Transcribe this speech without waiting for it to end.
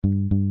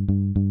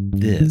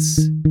This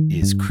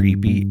is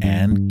Creepy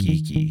and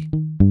Geeky,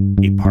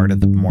 a part of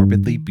the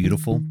Morbidly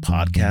Beautiful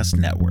Podcast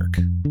Network.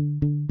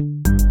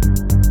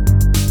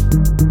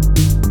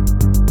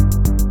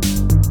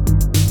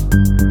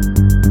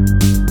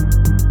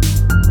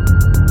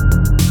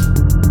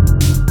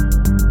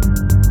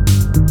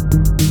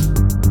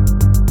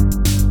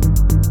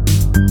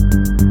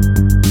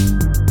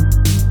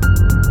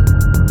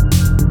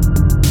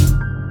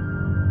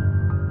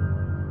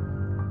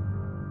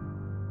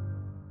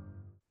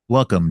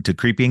 Welcome to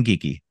Creepy and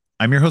Geeky.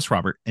 I'm your host,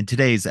 Robert, and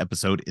today's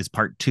episode is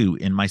part 2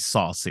 in my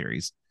Saw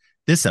series.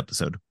 This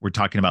episode, we're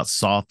talking about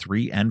Saw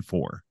 3 and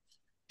 4.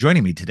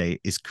 Joining me today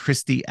is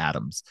Kristy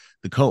Adams,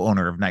 the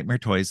co-owner of Nightmare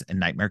Toys and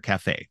Nightmare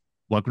Cafe.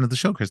 Welcome to the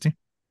show, Kristy.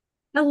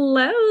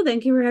 Hello.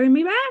 Thank you for having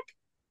me back.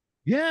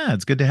 Yeah,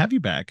 it's good to have you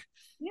back.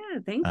 Yeah,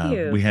 thank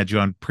you. We had you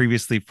on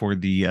previously for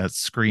the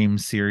Scream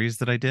series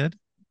that I did.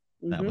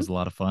 That was a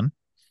lot of fun.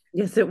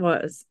 Yes, it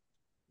was.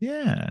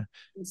 Yeah.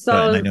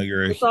 So I know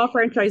you're the Saw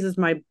franchise is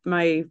my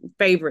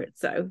favorite.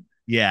 So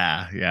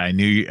yeah, I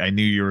knew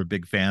you were a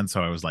big fan,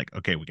 so I was like,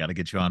 okay, we got to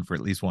get you on for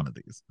at least one of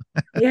these.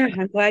 yeah,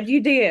 I'm glad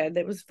you did.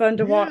 It was fun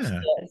to watch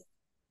this.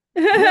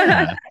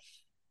 Yeah.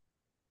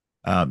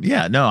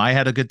 No, I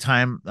had a good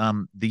time.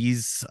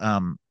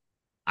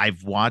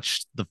 I've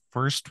watched the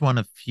first one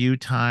a few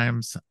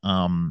times,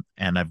 and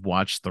I've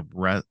watched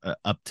the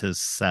up to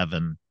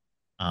 7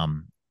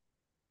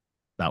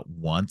 about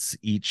once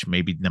each.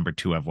 Maybe number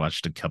 2 I've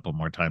watched a couple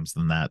more times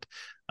than that,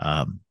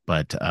 and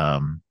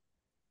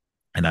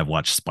I've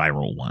watched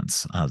Spiral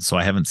once, so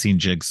I haven't seen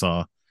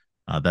Jigsaw.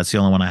 That's the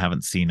only one I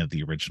haven't seen of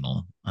the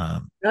original.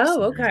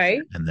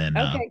 Okay. And then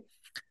okay.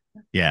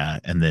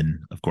 And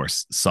then of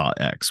course Saw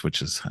X,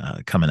 which is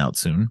coming out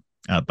soon.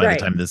 By Right.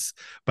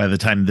 the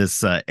time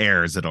this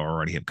airs, it'll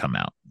already have come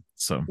out.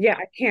 So Yeah,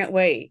 I can't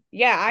wait.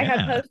 Yeah, I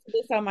had posted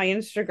this on my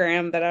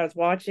Instagram that I was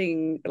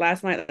watching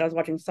last night, that I was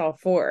watching Saw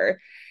 4.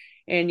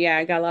 And yeah,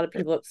 I got a lot of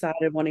people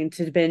excited wanting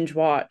to binge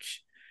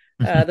watch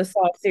the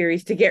Saw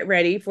series to get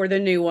ready for the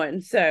new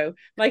one. So,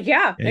 like,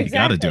 yeah, you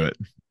exactly. got to do it.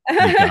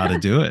 You got to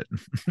do it.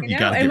 You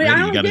got to get ready.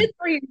 I only did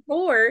 3 and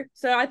 4,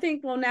 so I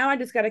think, well, now I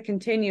just got to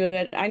continue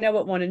it. I know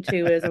what 1 and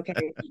 2 is.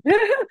 Okay,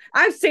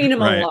 I've seen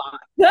them a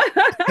lot.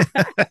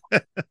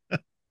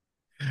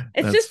 It's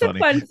That's just funny. a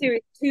fun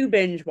series to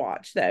binge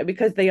watch, though,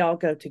 because they all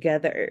go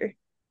together.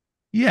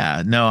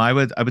 Yeah, no, I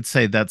would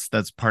say that's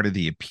part of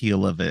the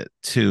appeal of it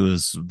too.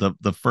 Is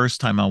the first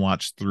time I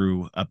watched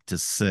through up to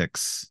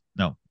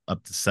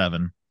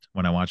 7,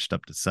 when I watched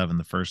up to 7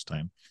 the first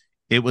time,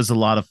 it was a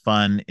lot of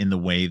fun in the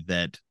way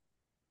that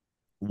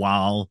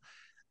while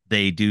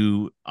they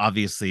do,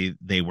 obviously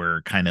they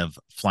were kind of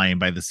flying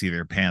by the seat of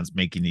their pants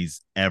making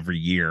these every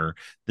year,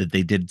 that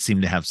they did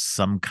seem to have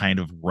some kind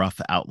of rough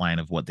outline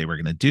of what they were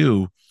going to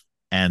do,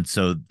 and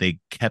so they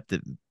kept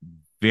it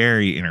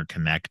very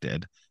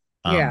interconnected.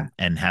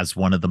 And has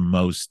one of the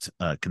most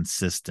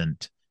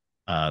consistent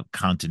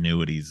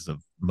continuities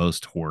of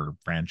most horror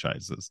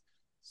franchises.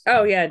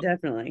 Oh yeah,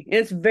 definitely.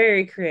 It's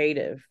very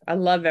creative. I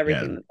love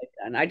everything that they've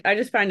done. I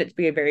just find it to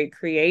be a very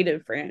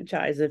creative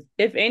franchise.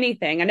 If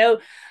anything, I know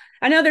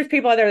there's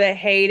people out there that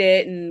hate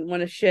it and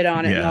want to shit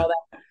on it and all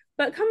that.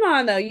 But come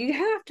on though, you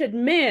have to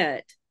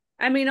admit,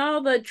 I mean,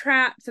 all the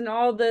traps and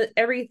all the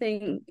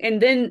everything,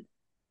 and then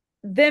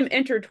them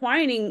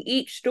intertwining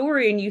each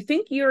story, and you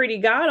think you already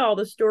got all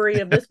the story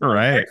of this one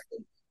right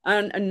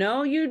person.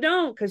 No, you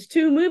don't, because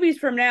 2 movies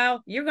from now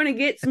you're going to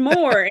get some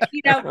more,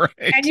 and, right.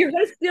 and you're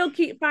going to still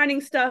keep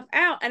finding stuff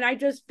out, and I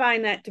just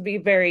find that to be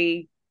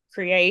very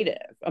creative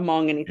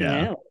among anything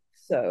else.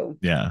 So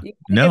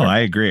no, I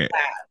agree.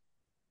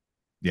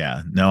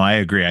 Yeah, no, I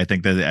agree. I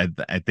think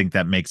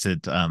that makes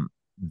it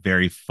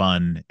very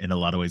fun in a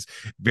lot of ways.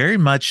 Very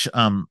much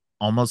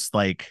almost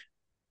like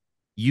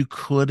you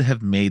could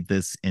have made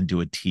this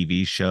into a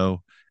TV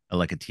show,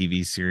 like a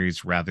TV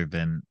series, rather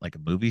than like a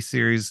movie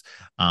series,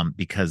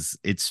 because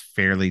it's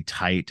fairly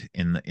tight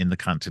in the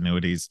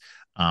continuities.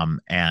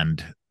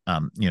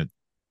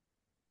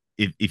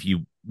 If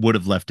you would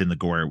have left in the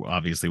gore,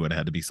 obviously would have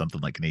had to be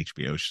something like an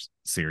HBO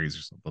series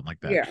or something like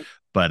that. Yeah.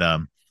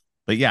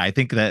 But yeah, I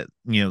think that,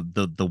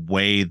 the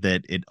way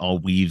that it all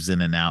weaves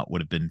in and out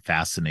would have been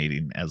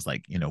fascinating as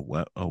like,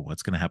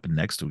 what's going to happen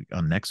next week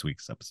on next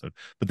week's episode.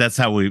 But that's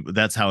how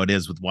it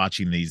is with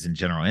watching these in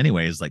general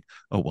anyway, is like,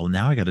 oh, well,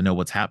 now I got to know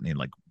what's happening.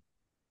 Like,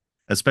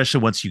 especially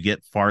once you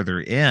get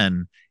farther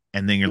in,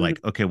 and then you're like,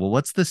 okay, well,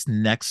 what's this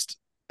next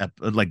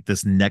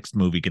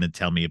movie going to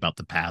tell me about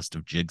the past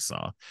of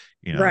Jigsaw?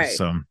 Right.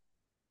 So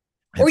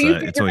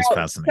it's always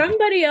fascinating.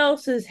 Somebody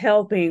else is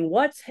helping.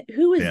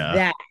 Who is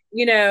that?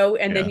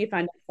 And then you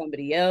find out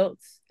somebody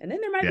else, and then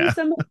there might be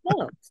somebody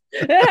else.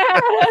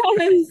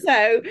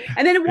 So,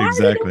 and then why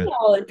do they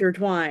all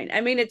intertwine? I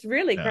mean, it's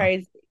really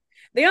crazy.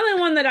 The only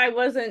one that I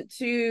wasn't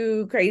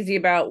too crazy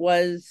about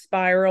was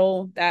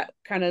Spiral. That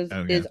kind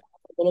of is a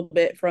little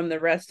bit from the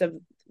rest of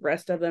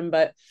them,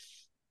 but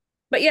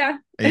yeah.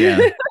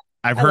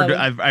 I've heard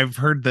that I've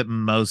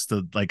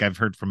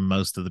heard from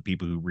most of the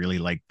people who really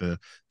like the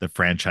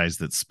franchise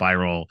that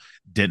Spiral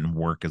didn't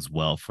work as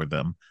well for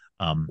them.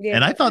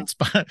 And I Yeah. thought,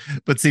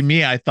 but see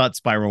me, I thought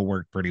Spiral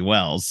worked pretty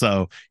well.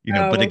 So,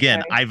 but Oh, again,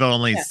 okay. Yeah.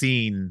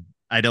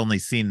 I'd only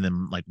seen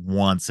them like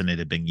once, and it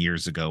had been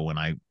years ago when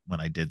I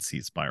did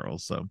see Spiral.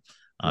 So,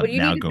 Well, you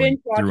now need to binge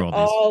going watch through all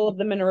these, all of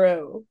them in a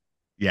row.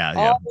 yeah,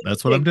 yeah, All of the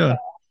that's what I'm jigsaw.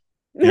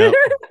 doing.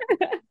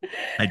 Yeah,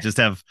 I just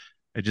have,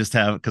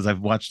 because I've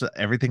watched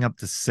everything up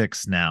to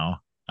 6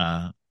 now,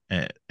 and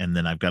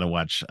then I've got to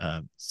watch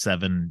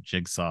 7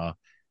 Jigsaw,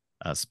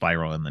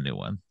 Spiral, and the new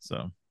one.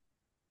 So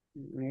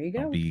There you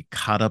I'll go. be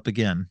caught up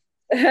again.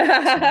 So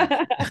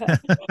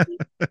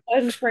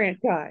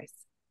Unfranchised.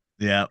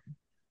 yeah.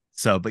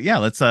 So, but yeah,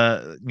 let's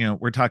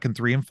we're talking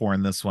 3 and 4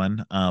 in this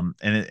one.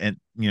 And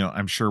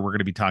I'm sure we're going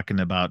to be talking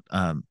about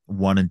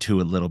 1 and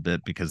 2 a little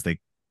bit because they,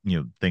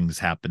 things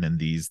happen in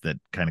these that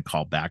kind of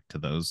call back to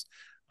those.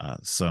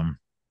 So,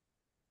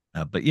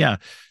 but yeah,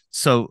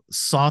 so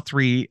Saw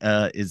 3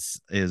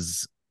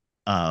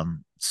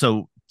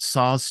 so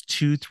Saws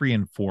 2, 3,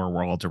 and 4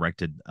 were all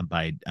directed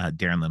by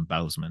Darren Lynn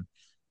Bousman.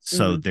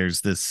 So Mhm.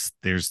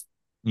 there's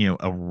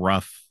a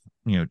rough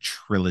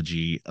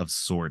trilogy of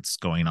sorts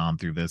going on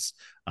through this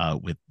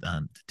with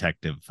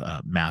Detective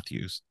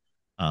Matthews,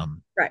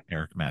 Right.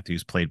 Eric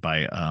Matthews, played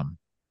by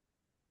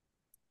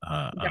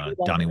Johnny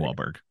Donnie Wahlberg.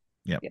 Wahlberg.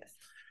 Yep. Yes.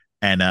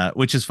 And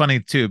which is funny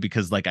too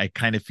because like I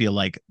kind of feel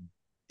like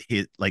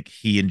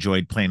he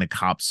enjoyed playing a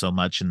cop so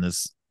much in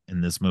this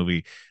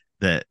movie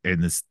that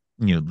in this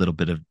little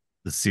bit of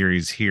the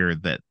series here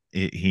that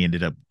he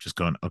ended up just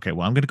going, okay,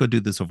 well, I'm gonna go do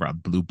this over on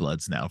Blue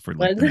Bloods now for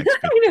like the next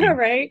I know, 15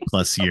 right?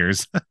 plus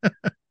years.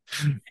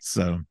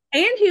 So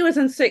And he was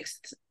in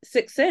Sixth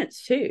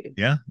Sense too.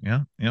 yeah,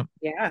 yeah, yep,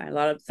 Yeah,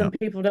 some yep,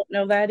 people don't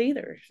know that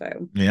either.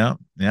 So yeah,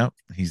 yeah.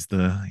 He's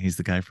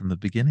the guy from the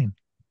beginning.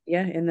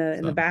 yeah, in the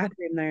So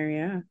bathroom there,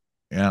 yeah.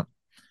 yeah,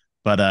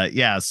 but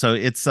yeah, so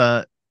it's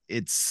so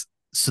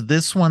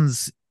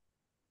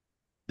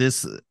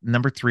this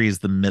number 3 is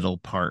the middle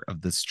part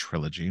of this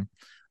trilogy.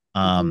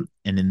 Hmm.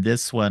 And in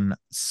this one,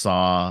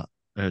 Saw,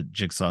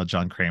 Jigsaw,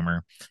 John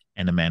Kramer,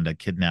 and Amanda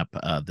kidnap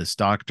this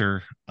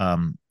doctor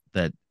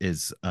that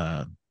is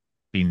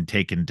being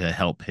taken to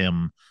help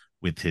him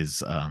with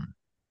his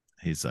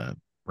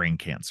brain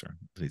cancer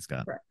that he's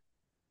got. Right.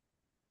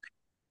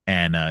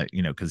 And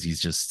because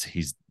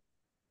he's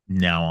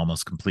now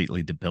almost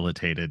completely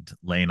debilitated,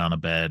 laying on a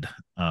bed,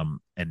 and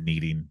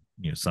needing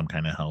some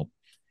kind of help.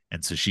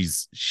 And so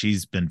she's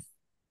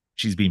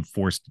being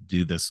forced to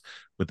do this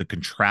with a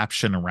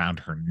contraption around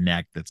her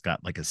neck that's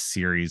got like a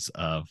series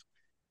of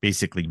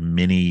basically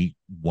mini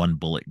 1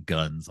 bullet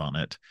guns on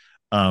it.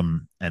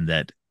 And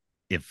that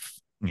if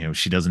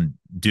she doesn't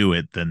do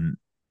it, then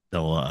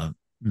they'll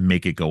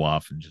make it go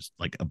off and just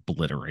like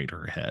obliterate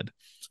her head.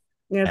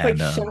 Yeah, it's like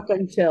And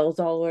shotgun shells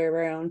all the way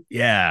around.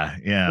 yeah,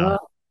 yeah.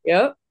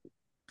 Yep.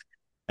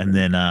 And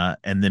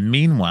then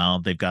meanwhile,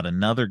 they've got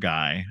another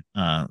guy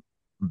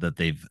that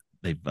they've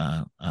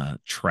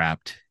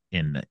trapped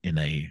in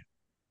a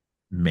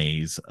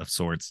maze of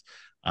sorts,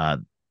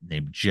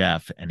 named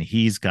Jeff, and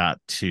he's got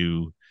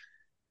to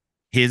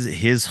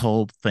his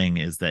whole thing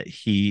is that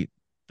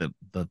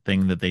the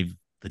thing that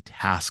the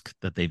task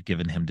that they've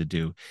given him to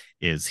do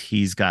is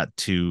he's got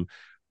to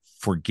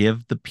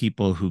forgive the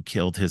people who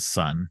killed his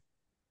son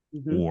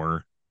Hmm.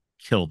 or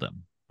kill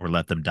them or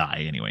let them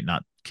die anyway,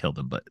 not kill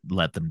them but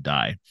let them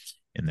die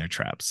in their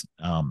traps.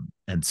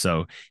 And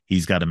so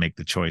he's got to make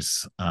the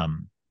choice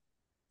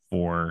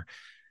for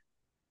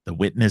the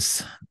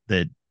witness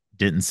that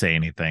didn't say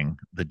anything,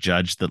 the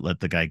judge that let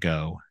the guy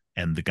go,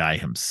 and the guy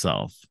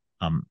himself,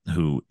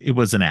 who it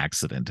was an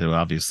accident. It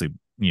obviously,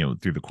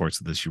 through the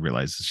course of this, you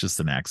realize it's just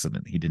an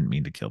accident. He didn't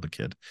mean to kill the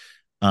kid.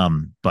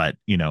 But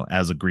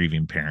as a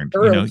grieving parent,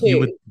 Girl you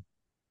would too.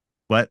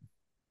 what?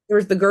 There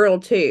was the girl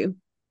too.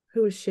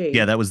 Who was Yeah, she?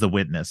 that was the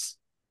witness.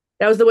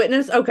 That was the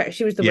witness? Okay,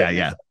 she was the Yeah,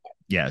 witness.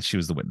 yeah, yeah. She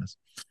was the witness.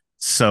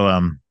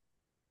 So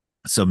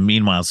so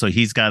meanwhile, so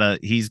he's got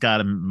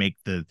to make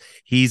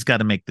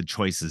the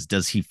choices.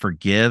 Does he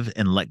forgive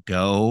and let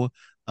go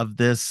of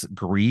this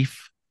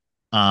grief,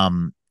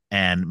 um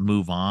and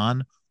move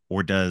on,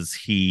 or does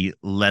he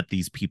let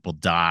these people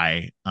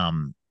die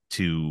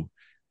to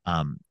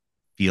um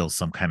feel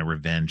some kind of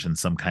revenge and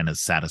some kind of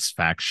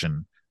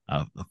satisfaction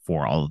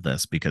for all of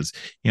this? Because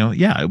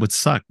yeah, it would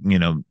suck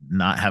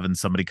not having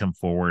somebody come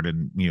forward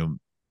and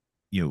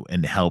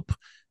and help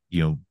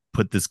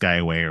put this guy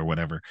away or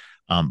whatever.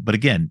 But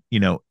again,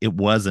 it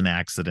was an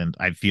accident.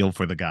 I feel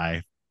for the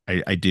guy.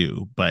 I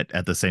do, but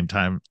at the same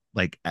time,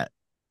 like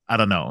I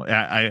don't know.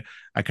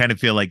 I kind of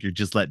feel like you're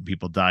just letting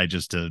people die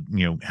just to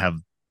have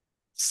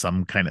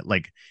some kind of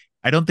like.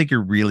 I don't think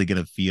you're really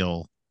gonna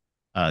feel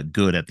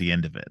good at the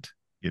end of it.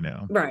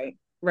 Right.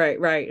 Right,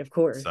 right, of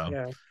course. So,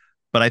 Yeah.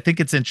 but I think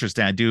it's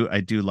interesting. I do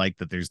like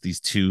that there's these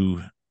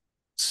two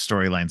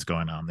storylines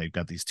going on. They've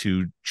got these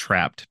two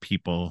trapped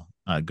people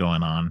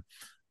going on.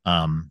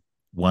 Um,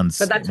 But one's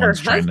that's her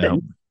one's trying to help.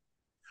 husband.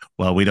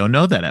 Well, we don't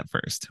know that at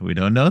first. We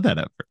don't know that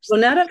at first. Well,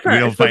 not at We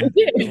don't first, but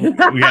we find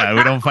do. yeah,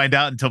 we don't find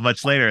out until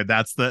much later.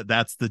 That's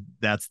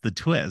the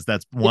twist.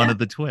 That's one Yeah. of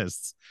the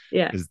twists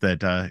Yeah. is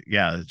that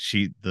yeah,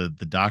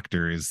 the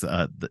doctor is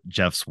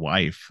Jeff's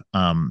wife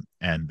and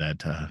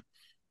that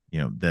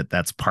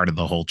that's part of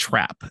the whole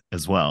trap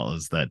as well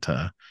is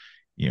that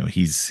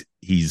he's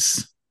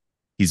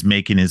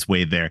making his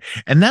way there.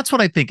 And that's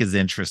what I think is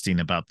interesting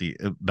about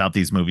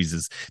these movies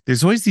is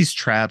there's always these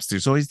traps,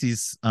 there's always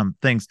these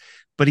things,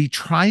 but he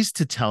tries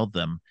to tell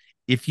them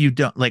if you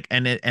don't like,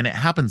 and it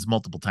happens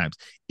multiple times.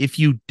 If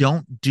you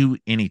don't do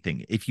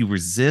anything, if you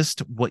resist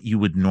what you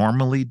would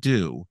normally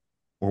do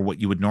or what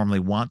you would normally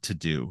want to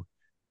do,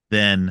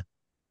 then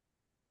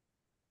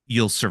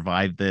you'll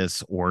survive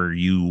this or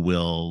you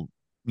will,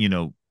 you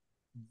know,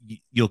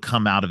 you'll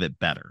come out of it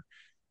better.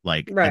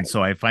 Like, Right. and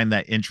so I find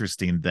that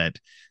interesting that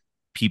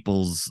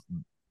people's,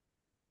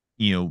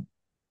 you know,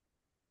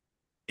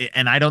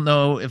 and I don't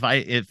know if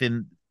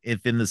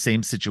in the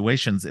same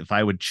situations if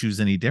I would choose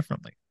any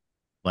differently.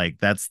 Like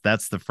that's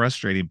the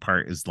frustrating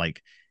part is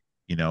like,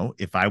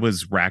 if I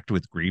was racked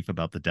with grief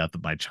about the death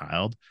of my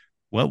child,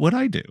 what would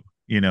I do?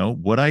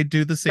 Would I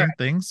do the same Right.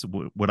 things?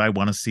 Would I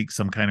want to seek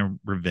some kind of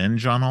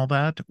revenge on all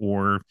that?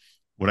 Or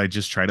would I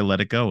just try to let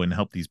it go and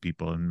help these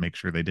people and make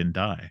sure they didn't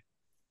die?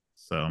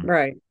 So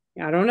Right.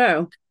 I don't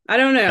know. I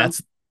don't know.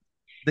 that's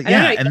I don't know.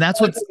 yeah. You And that's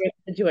gotta look what's, at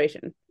the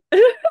situation.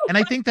 and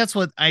I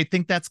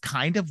think that's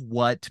kind of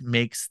what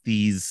makes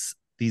these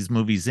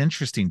movies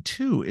interesting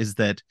too, is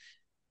that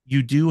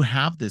you do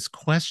have this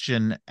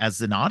question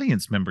as an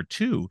audience member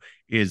too,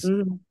 is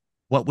Mhm.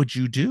 what would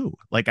you do?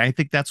 Like, I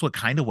think that's what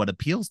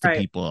appeals to Right.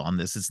 people on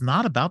this. It's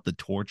not about the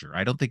torture.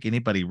 I don't think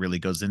anybody really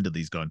goes into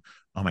these going,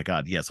 oh my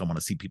God, yes, I want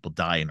to see people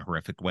die in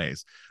horrific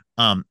ways.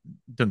 Um,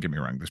 don't get me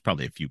wrong. There's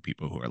probably a few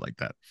people who are like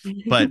that,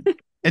 but,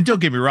 and don't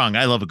get me wrong.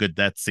 I love a good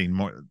death scene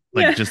more,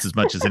 like Yeah. just as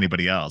much as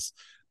anybody else.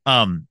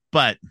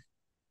 But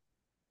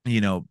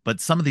but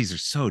some of these are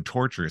so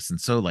torturous and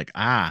so like,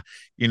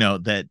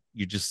 that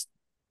you just,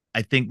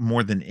 I think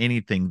more than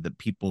anything that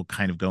people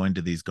kind of go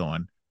into these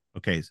going,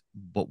 okay,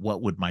 but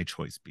what would my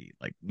choice be?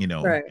 Like,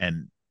 Right.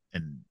 and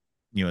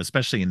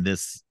especially in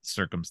this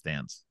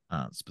circumstance,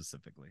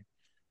 specifically,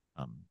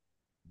 um,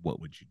 what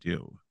would you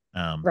do?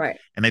 Right.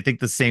 And I think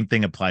the same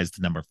thing applies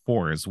to number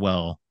four as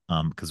well.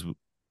 Because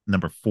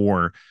number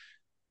four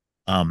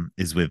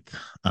is with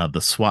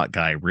the SWAT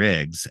guy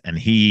Riggs, and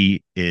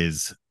he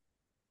is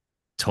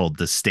told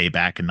to stay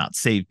back and not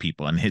save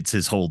people, and it's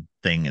his whole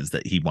thing is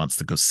that he wants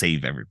to go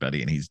save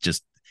everybody, and he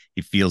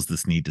feels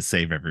this need to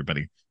save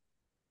everybody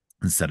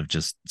instead of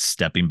just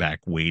stepping back,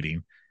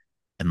 waiting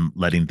and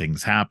letting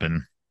things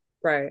happen.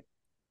 Right.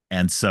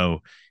 And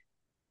so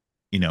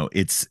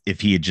it's,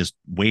 if he had just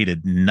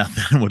waited,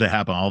 nothing would have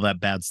happened. All that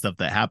bad stuff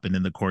that happened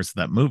in the course of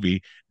that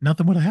movie,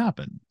 nothing would have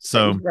happened.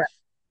 So Right.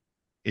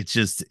 it's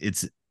just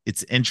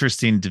it's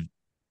interesting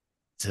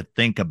to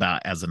think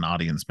about as an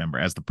audience member,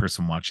 as the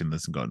person watching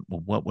this and going,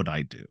 well, what would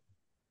I do?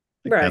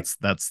 Like Right.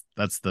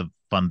 that's the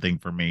fun thing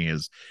for me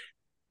is,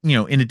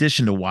 in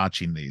addition to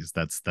watching these,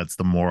 that's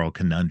the moral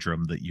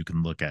conundrum that you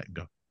can look at and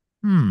go,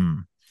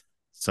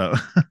 so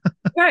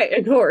Right.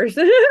 Of course.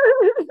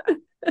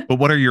 but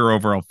what are your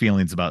overall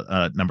feelings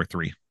about number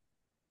three?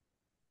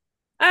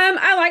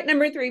 I like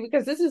number three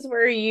because this is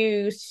where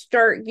you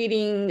start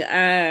getting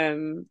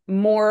even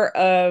more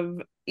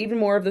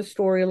of the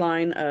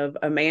storyline of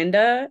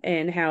Amanda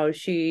and how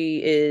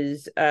she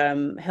is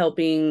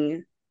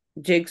helping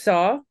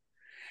Jigsaw.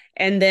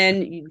 And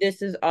then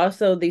this is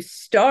also the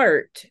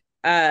start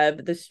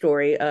of the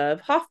story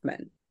of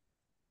Hoffman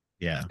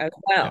Yeah. as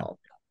Yeah. well.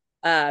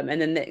 And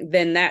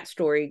then that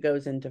story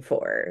goes into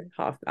four.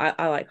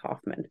 I like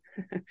Hoffman.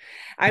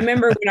 I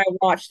remember when I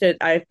watched it,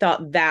 I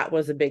thought that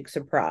was a big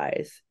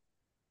surprise.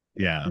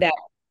 Yeah. That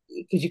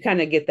because you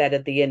kind of get that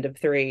at the end of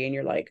three, and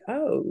you're like,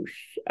 oh,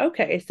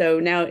 okay, so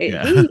now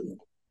Yeah.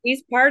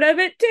 he's part of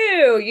it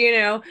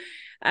too,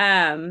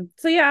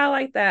 So yeah, I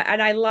like that,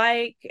 and I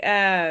like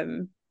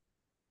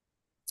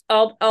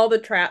all the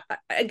trap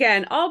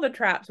again. All the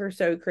traps were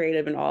so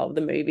creative in all of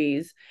the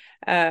movies.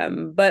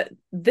 But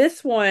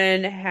this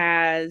one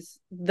has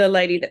the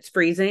lady that's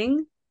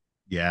freezing.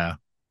 Yeah.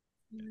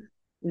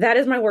 That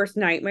is my worst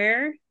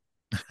nightmare.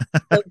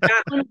 So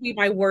that one would be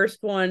my worst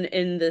one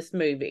in this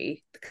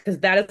movie because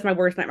that is my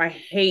worst nightmare. I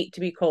hate to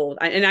be cold.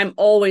 And I'm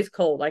always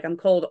cold. Like I'm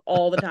cold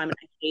all the time and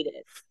I hate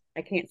it.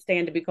 I can't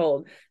stand to be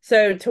cold.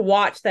 So to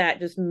watch that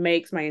just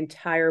makes my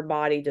entire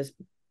body just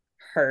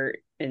hurt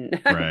and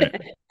Right.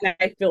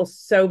 I feel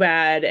so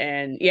bad.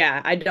 And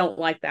yeah, I don't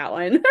like that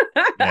one.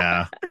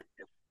 Yeah.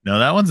 No,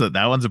 that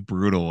one's a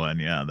brutal one.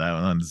 Yeah, that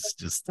one's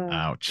just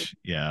ouch.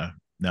 Yeah.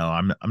 No,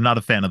 I'm not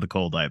a fan of the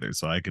cold either,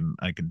 so I can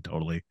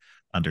totally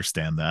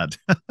understand that.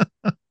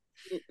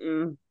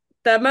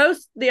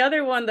 The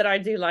other one that I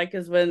do like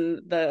is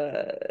when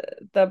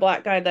the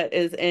black guy that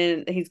is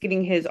in he's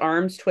getting his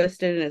arms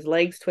twisted and his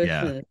legs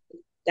Yeah. twisted.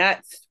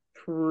 That's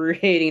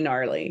pretty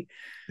gnarly.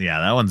 Yeah,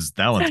 that one's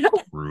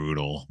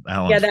brutal. That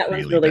Yeah, one's that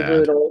one's really really bad.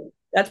 brutal.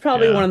 That's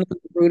probably one Yeah. of the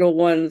most brutal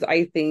ones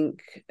I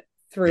think Yeah.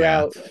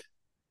 throughout.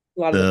 A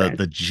lot of the the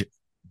franchise the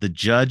the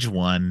judge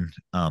one,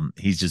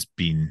 he's just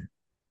being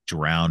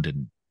drowned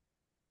in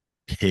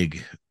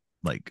pig,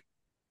 like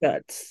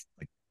guts.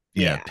 like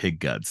yeah, Yeah. pig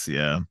guts.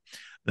 Yeah.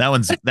 That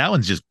one's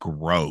just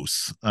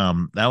gross.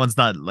 That one's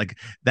not like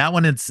that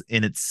one. It's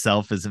in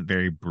itself isn't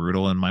very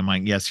brutal in my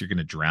mind. Yes, you're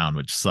gonna drown,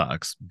 which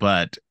sucks,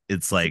 but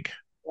it's like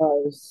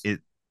Gross.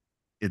 it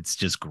it's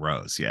just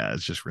gross. Yeah,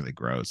 it's just really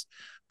gross.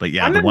 But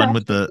yeah, I'm the one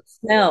with imagining the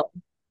the smell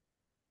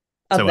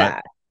so of what?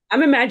 that.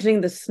 I'm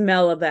imagining the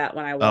smell of that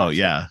when I Oh watch that.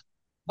 yeah.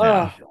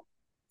 Yeah. Oh,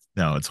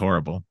 No, it's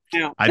horrible.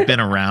 no. I've been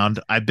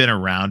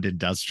around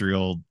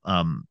industrial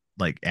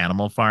like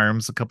animal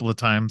farms a couple of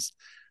times.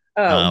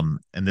 Oh,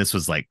 And this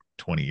was like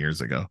 20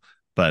 years ago.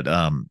 But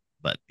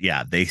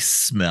yeah, they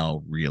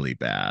smell really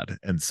bad.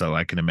 And so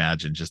I can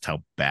imagine just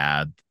how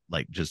bad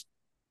like just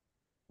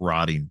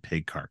rotting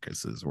pig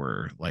carcasses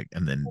were like,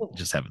 and then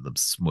just having them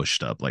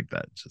smushed up like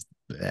that. Just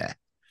bleh.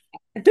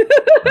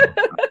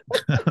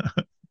 So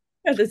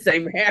had the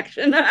same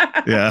reaction.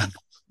 yeah.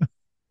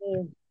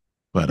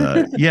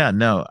 But yeah,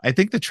 no, I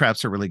think the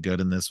traps are really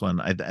good in this one.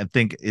 I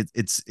think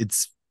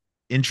it's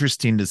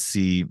interesting to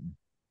see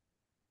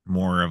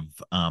more of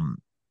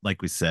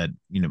like we said,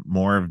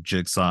 more of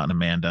Jigsaw and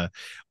Amanda.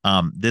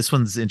 This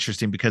one's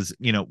interesting because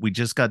we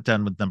just got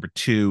done with number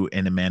two,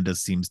 and Amanda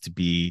seems to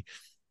be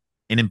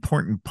an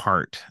important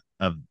part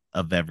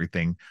of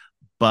everything.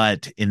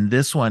 But in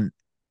this one,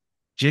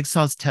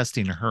 Jigsaw's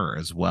testing her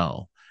as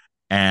well.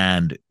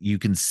 And you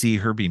can see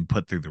her being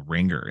put through the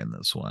ringer in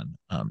this one.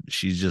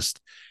 She's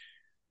just,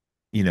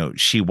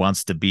 she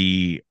wants to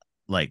be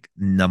like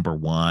number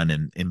one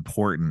and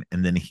important.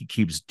 And then he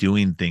keeps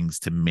doing things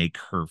to make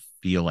her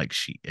feel like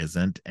she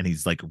isn't. And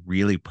he's like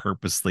really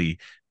purposely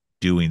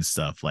doing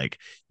stuff like,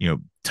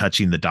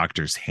 touching the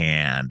doctor's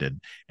hand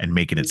and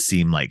making it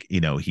seem like,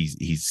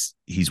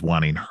 he's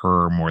wanting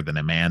her more than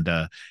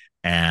Amanda.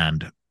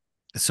 And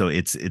so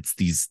it's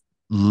these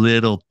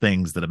little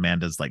things that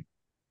Amanda's like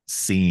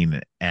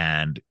seeing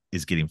and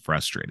is getting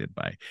frustrated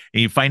by.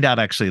 And you find out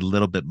actually a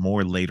little bit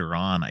more later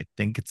on. I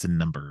think it's in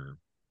number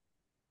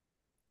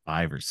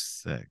 5 or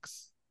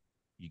 6.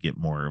 You get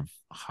more of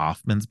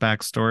Hoffman's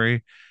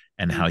backstory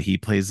and how he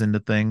plays into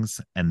things.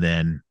 And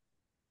then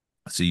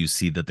so you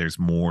see that there's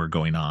more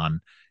going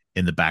on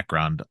in the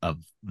background of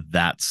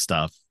that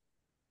stuff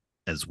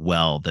as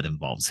well that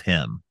involves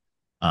him.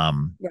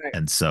 Right.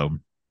 And so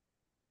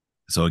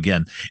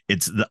again,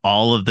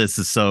 all of this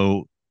is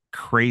so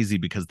crazy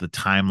because the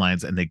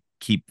timelines, and they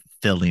keep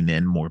filling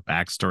in more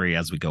backstory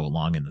as we go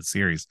along in the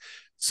series.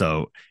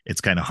 So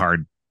it's kind of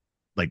hard,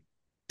 like,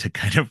 to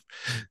kind of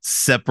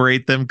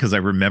separate them because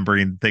I'm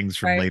remembering things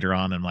from Right. later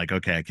on. I'm like,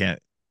 okay, I'm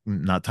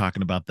not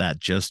talking about that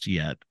just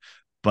yet.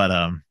 But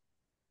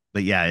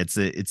yeah,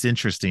 it's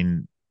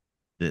interesting,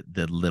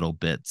 the little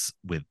bits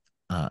with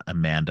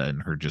Amanda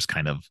and her just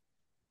kind of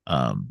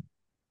um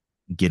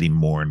getting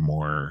more and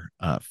more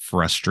Yeah.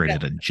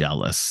 frustrated and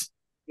jealous.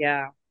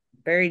 Yeah.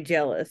 Very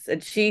jealous.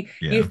 And you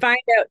Yeah. find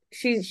out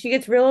she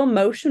gets real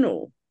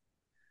emotional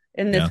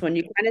in Yeah. this one.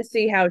 You kind of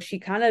see how she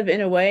kind of,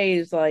 in a way,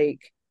 is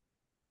like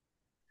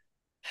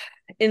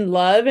in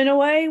love in a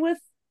way with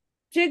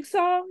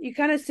Jigsaw. You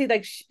kind of see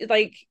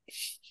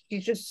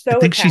she's just I so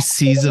think she attached to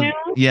sees him him.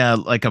 now. Yeah,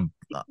 I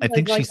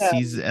think she Like a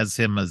sees as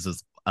him as like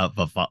a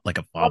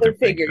father father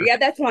figure. figure. Yeah,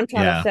 that's what I'm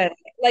trying to Yeah. say.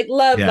 Like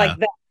love Yeah. like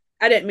that.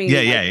 I didn't mean Yeah.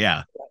 in Yeah. like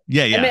Yeah.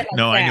 Yeah. I Yeah. meant like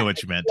No, I knew that. what Like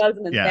you she meant. loves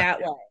him in Yeah.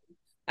 that way.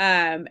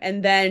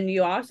 And then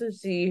you also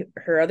see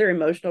her other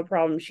emotional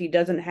problem. She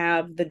doesn't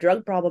have the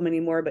drug problem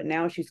anymore, but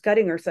now she's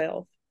cutting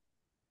herself.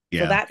 So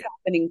Yeah. that's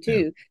happening Yeah.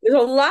 too. There's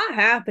a lot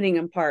happening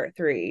in part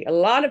three. A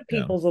lot of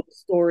Yeah. people's little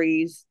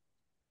stories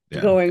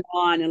Yeah. going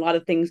on, and a lot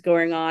of things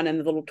going on, and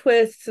the little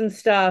twists and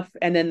stuff,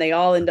 and then they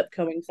all end up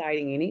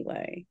coinciding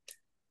anyway.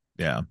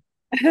 Yeah.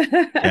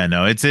 Yeah,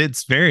 no, it's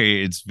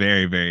very,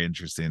 very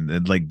interesting.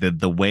 Like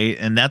the way,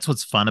 and that's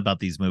what's fun about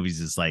these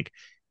movies is like,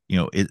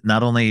 it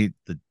not only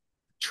the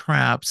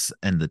traps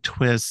and the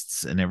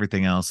twists and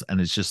everything else, and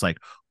it's just like,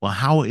 well,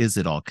 how is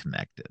it all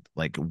connected?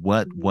 Like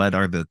what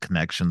are the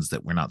connections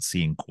that we're not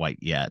seeing quite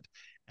yet?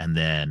 And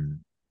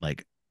then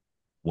like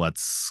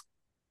what's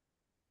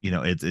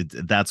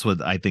that's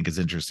what I think is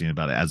interesting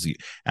about it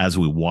as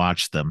we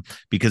watch them,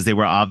 because they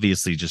were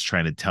obviously just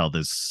trying to tell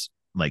this,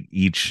 like,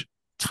 each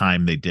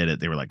time they did it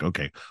they were like,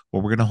 okay, well,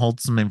 we're going to hold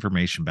some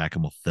information back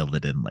and we'll fill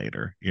it in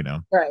later.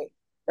 Right.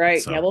 Right. Yeah,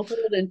 So we'll put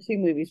it in 2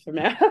 movies from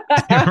now.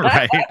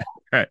 right,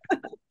 right,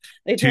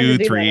 They tend to two,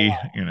 do three,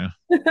 that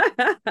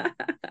a lot.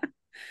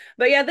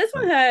 But yeah, this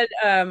one but had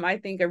I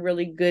think a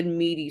really good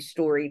meaty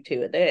story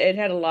to it. It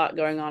had a lot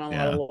going on, a lot of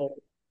yeah, little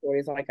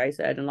stories, like I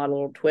said, and a lot of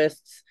little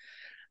twists.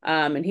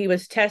 And he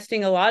was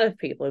testing a lot of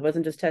people. He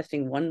wasn't just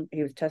testing one,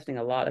 he was testing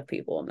a lot of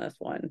people in this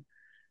one.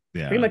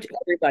 Pretty yeah, much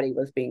everybody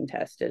was being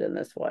tested in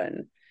this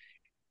one.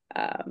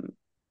 Um,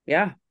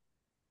 yeah. And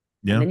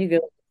yeah. then you go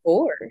to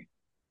 4.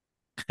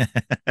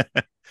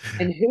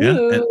 And Yeah,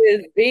 who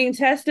is being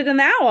tested in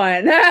that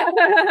one?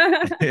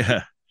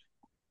 yeah.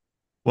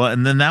 Well,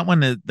 and then that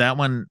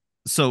one,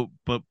 so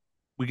but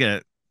we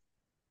gotta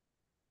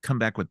come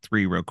back with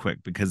three real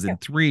quick, because in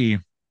three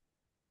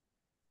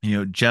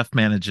Jeff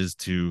manages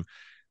to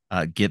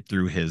get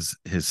through his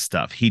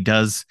stuff. He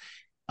doesn't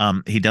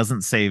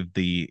save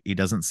the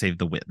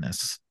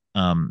witness.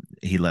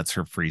 He lets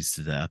her freeze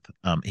to death.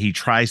 He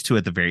tries to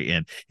at the very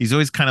end. He's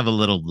always kind of a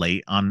little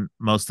late on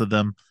most of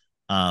them.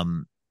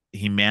 um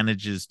he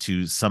manages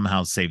to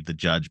somehow save the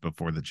judge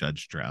before the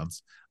judge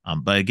drowns.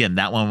 But again,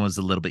 that one was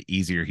a little bit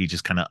easier. He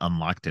just kind of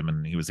unlocked him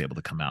and he was able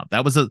to come out.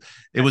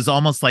 It was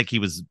almost like he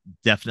was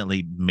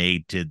definitely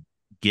made to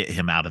get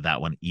him out of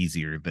that one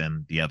easier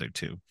than the other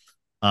two.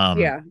 um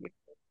Yeah.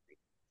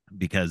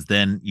 because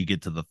then you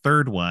get to the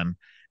third one,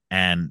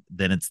 and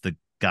then it's the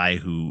guy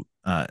who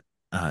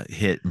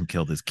hit and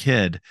killed his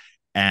kid.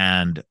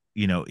 And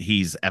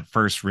he's at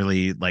first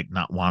really like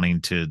not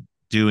wanting to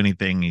do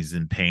anything. He's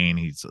in pain.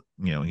 He's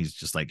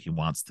just like he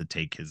wants to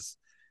take his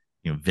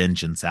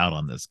vengeance out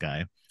on this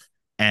guy,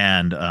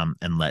 and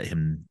let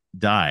him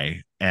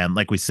die. And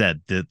like we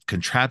said, the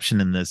contraption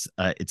in this,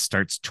 it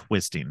starts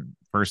twisting.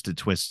 First it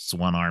twists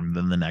one arm,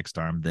 then the next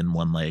arm, then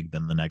one leg,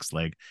 then the next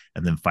leg,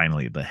 and then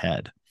finally the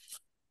head.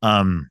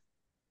 um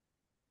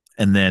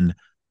and then,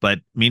 but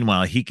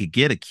meanwhile he could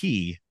get a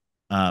key,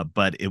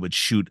 but it would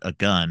shoot a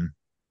gun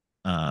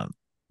uh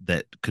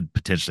that could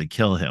potentially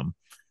kill him.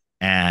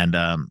 And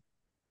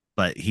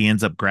but he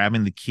ends up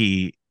grabbing the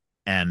key,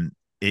 and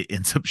it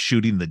ends up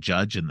shooting the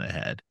judge in the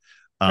head.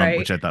 Right.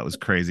 Which I thought was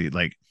crazy.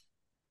 Like,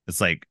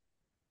 it's like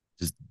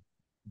just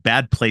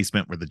bad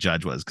placement where the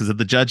judge was, because if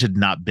the judge had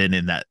not been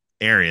in that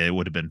area, it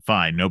would have been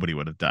fine, nobody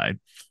would have died.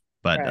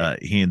 But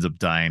Right. he ends up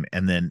dying,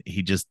 and then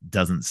he just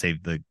doesn't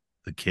save the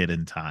kid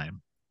in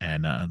time.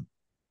 And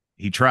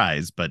he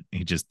tries, but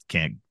he just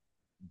can't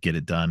get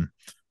it done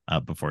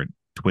before it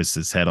twists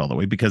his head all the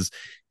way, because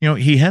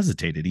he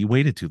hesitated, he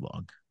waited too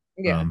long.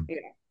 Yeah. um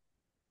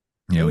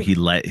Yeah. he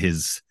let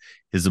his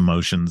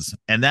emotions,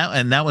 and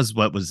that was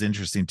what was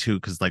interesting too,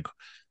 because like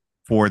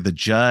for the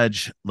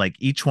judge, like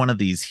each one of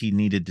these, he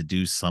needed to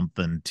do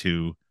something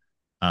to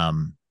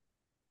um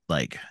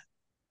like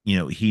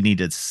he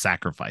needed to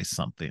sacrifice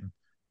something.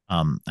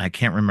 I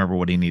can't remember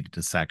what he needed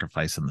to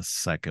sacrifice in the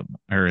second,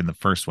 or in the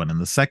first one. And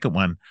the second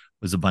one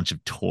was a bunch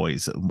of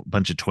toys,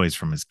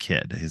 from his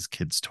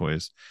kid's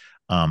toys.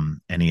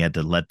 And he had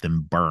to let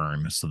them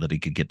burn so that he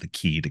could get the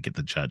key to get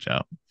the judge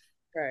out.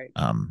 Right.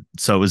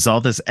 So it was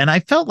all this, and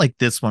I felt like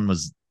this one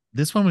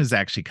was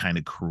actually kind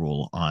of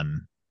cruel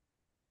on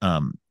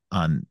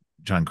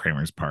John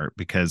Kramer's part,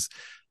 because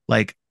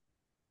like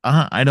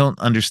I don't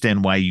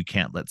understand why you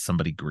can't let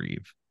somebody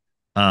grieve.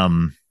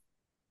 Um,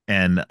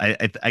 and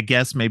I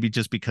guess maybe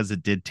just because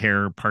it did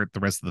tear apart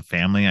the rest of the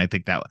family. I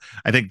think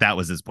that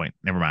was his point.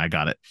 Never mind, I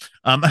got it.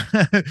 Um,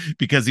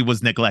 because he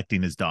was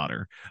neglecting his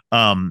daughter,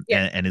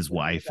 Yeah. and his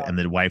wife, and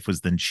the wife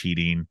was then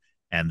cheating,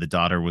 and the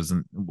daughter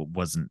wasn't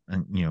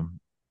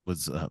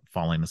was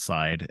falling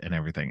aside and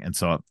everything. And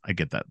so I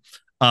get that.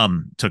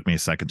 Took me a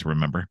second to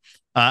remember.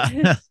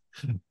 Uh,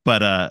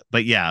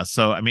 but yeah,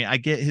 so I mean I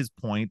get his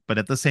point, but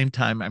at the same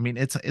time, I mean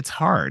it's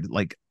hard.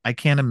 Like I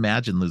can't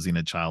imagine losing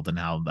a child and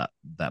how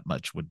that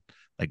much would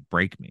like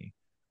break me.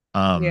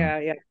 um Yeah.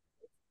 Yeah.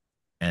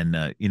 and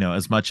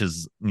as much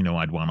as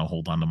I'd want to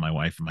hold on to my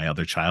wife and my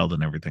other child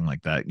and everything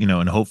like that,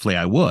 and hopefully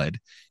I would,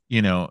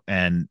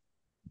 and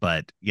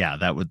but yeah,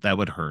 that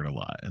would hurt a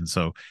lot. And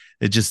so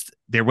it just,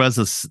 there was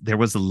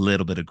a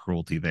little bit of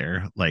cruelty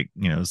there. Like,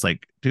 it's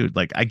like, dude,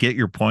 like I get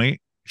your point.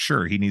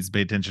 Sure, he needs to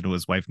pay attention to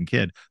his wife and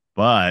kid,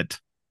 but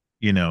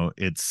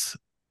it's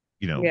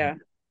you know Yeah.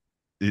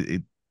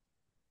 it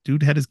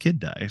dude had his kid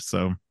die.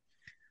 So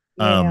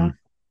Yeah. um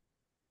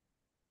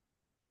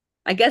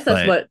I guess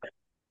that's but what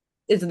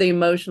is the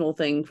emotional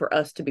thing for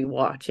us to be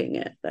watching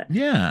it. But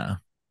yeah,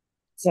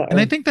 and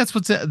I so think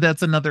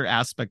that's another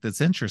aspect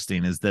that's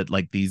interesting, is that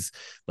like these,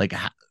 like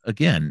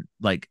again,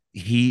 like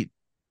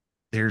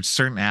there's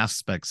certain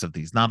aspects of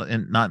these, not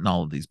in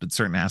all of these, but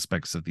certain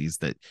aspects of these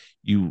that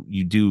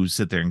you do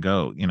sit there and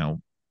go,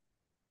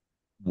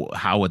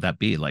 how would that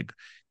be like,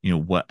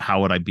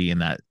 how would I be in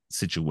that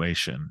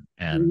situation,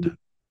 and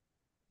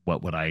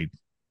what would I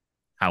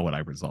how would I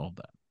resolve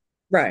that?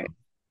 So, right.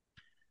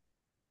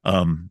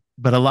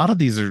 but a lot of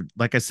these are,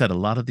 like I said, a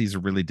lot of these are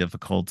really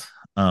difficult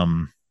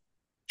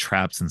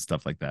traps and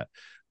stuff like that.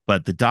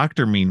 But the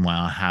doctor,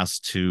 meanwhile, has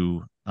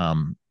to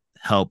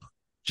help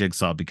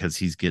Jigsaw, because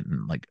he's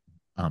getting like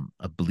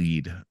a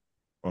bleed,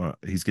 or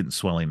he's getting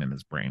swelling in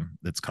his brain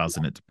that's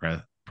causing it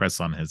to press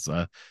on his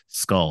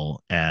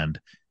skull, and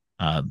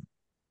uh,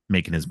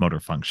 making his motor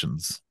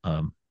functions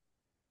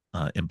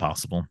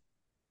impossible.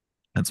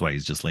 That's why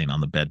he's just laying on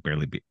the bed,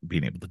 barely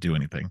being able to do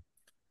anything.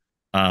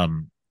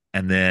 Um,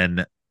 and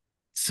then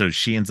so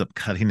she ends up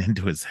cutting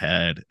into his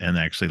head, and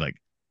actually like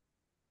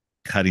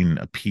cutting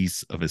a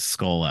piece of his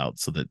skull out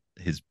so that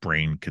his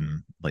brain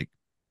can, like,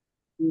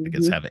 I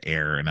guess, Hmm. have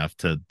air enough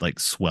to like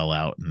swell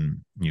out,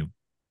 and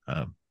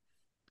uh,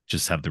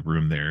 just have the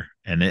room there.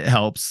 And it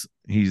helps.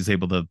 He's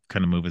able to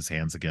kind of move his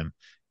hands again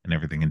and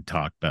everything, and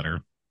talk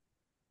better.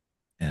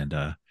 And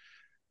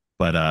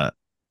but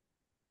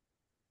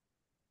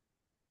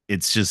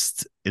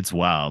it's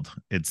wild.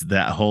 It's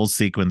that whole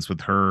sequence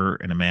with her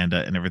and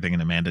Amanda and everything,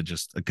 and Amanda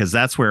just because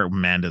that's where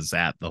Amanda's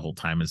at the whole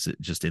time, is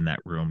just in that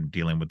room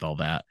dealing with all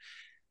that.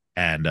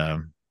 And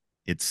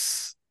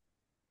it's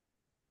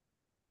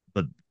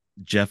but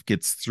Jeff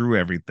gets through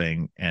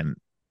everything, and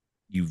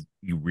you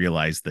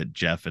realize that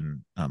Jeff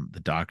and the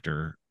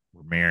doctor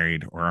were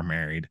married or are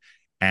married,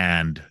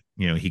 and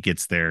he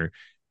gets there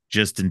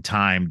just in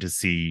time to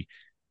see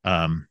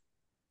um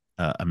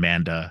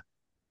Amanda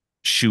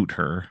shoot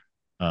her,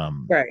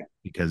 um Right.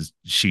 because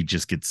she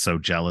just gets so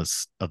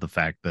jealous of the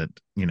fact that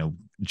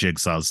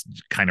Jigsaw's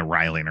kind of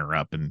riling her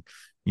up and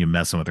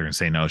messing with her and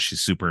saying no,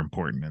 she's super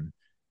important and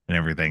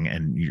everything,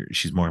 and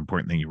she's more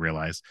important than you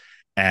realize.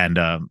 And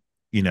and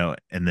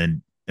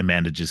then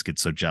Amanda just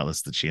gets so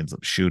jealous that she ends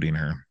up shooting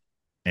her,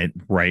 and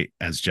right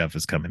as Jeff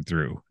is coming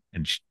through,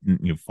 and she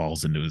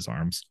falls into his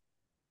arms.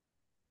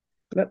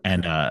 Yep.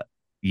 And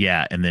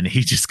yeah, and then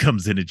he just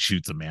comes in and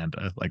shoots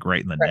Amanda like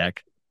right in the Right.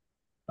 neck,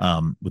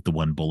 with the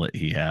one bullet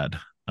he had.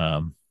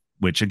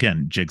 Which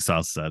again,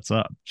 Jigsaw sets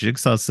up.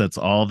 Jigsaw sets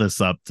all this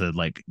up to,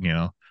 like,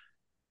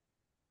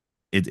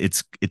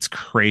 it's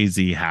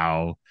crazy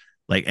how,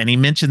 like, and he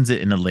mentions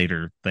it in a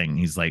later thing.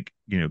 He's like,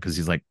 because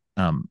he's like,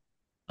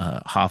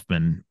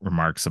 Hoffman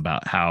remarks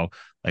about how,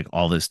 like,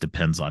 all this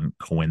depends on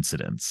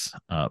coincidence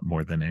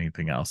more than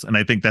anything else. And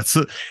I think that's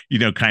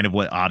kind of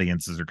what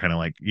audiences are kind of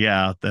like,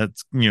 yeah,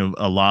 that's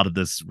a lot of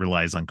this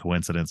relies on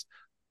coincidence.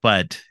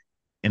 But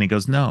and he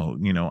goes, no,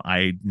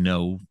 I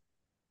know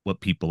what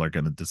people are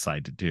going to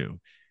decide to do.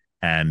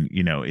 And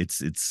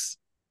it's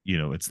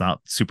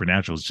not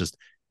supernatural, it's just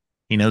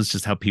he knows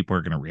just how people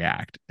are going to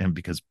react. And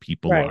because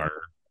people Right.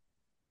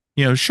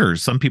 are, sure,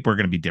 some people are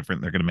going to be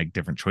different, they're going to make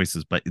different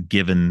choices, but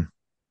given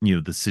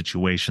the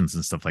situations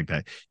and stuff like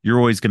that, you're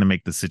always going to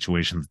make the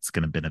situation that's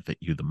going to benefit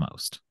you the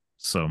most.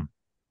 So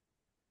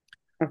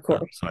Of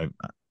course. so I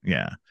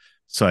yeah,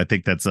 so I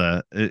think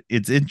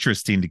it's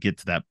interesting to get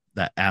to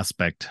that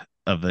aspect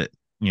of it.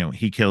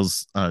 He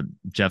kills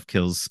Jeff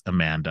kills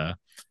Amanda,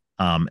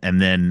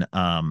 and then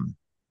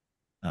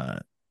uh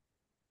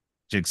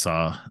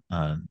Jigsaw,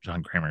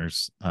 John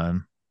Kramer's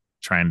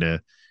trying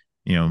to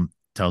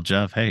tell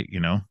Jeff, hey,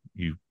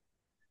 you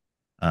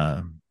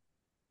uh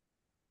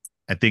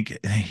I think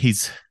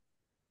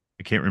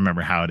I can't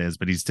remember how it is,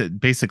 but he's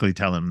basically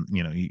tell him,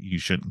 you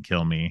shouldn't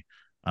kill me.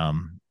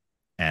 Um,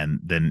 and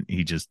then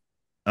he just,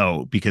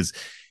 oh, because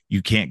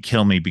you can't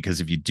kill me, because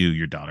if you do,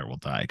 your daughter will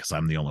die, because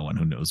I'm the only one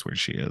who knows where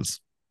she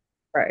is.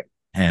 Right.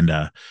 And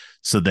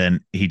so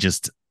then he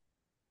just,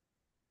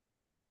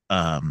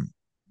 um,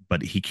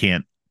 but he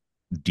can't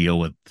deal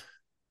with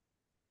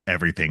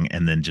everything,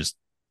 and then just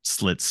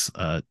slits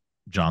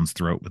John's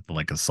throat with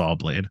like a saw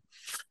blade,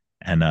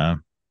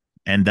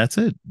 and that's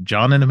it.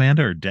 John and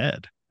Amanda are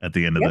dead at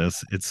the end of Yep.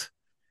 this.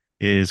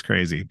 It is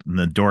crazy. And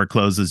the door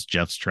closes.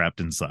 Jeff's trapped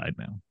inside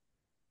now.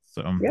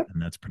 So, Yep.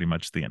 and that's pretty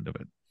much the end of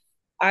it.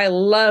 I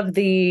love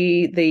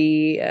the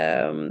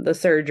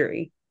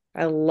surgery.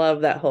 I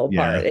love that whole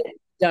Yeah. part. It's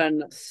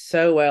done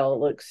so well. It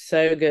looks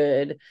so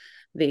good.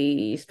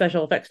 The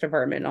special effects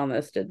department on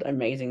this did an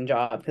amazing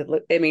job.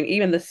 I mean,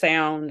 even the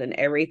sound and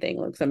everything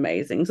looks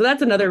amazing. So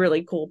that's another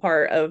really cool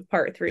part of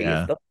part three is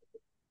Yeah. the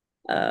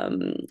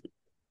um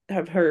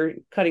of her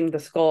cutting the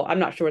skull. I'm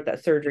not sure what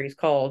that surgery is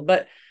called,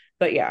 but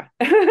yeah.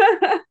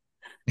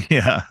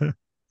 Yeah.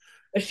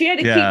 She had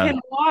to keep Yeah. him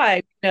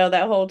alive,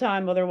 that whole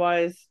time.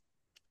 Otherwise,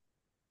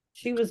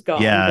 she was gone.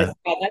 But Yeah. yeah,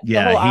 that's the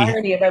Yeah. whole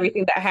irony of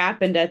everything that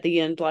happened at the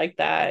end, like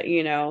that.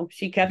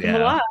 She kept him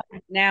Yeah. alive.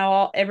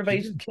 Now She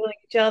everybody's did. killing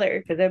each other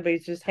because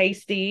everybody's just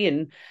hasty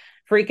and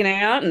freaking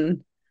out,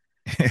 and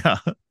Yeah.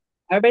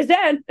 everybody's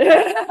dead.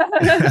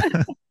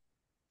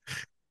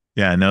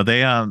 Yeah. No,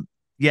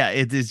 yeah,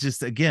 it is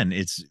just, again,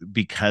 it's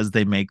because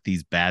they make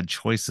these bad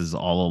choices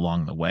all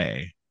along the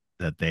way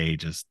that they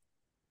just,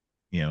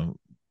 you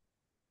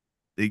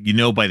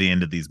know, by the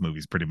end of these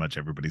movies, pretty much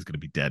everybody's going to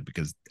be dead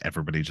because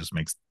everybody just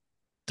makes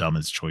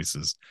dumbest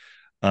choices.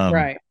 Um,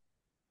 Right.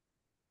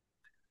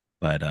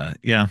 but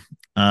yeah.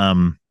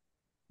 Um,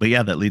 but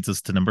yeah, that leads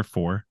us to number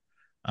four.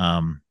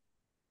 Um,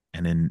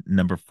 and in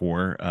number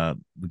four,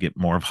 we get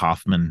more of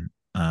Hoffman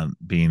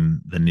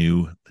being the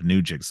new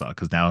Jigsaw,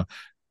 because now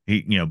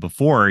he,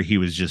 before he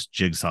was just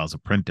Jigsaw's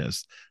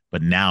apprentice,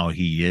 but now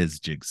he is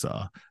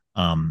Jigsaw.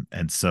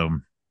 And so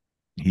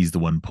he's the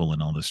one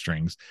pulling all the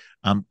strings.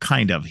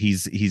 Kind of.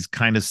 He's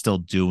kind of still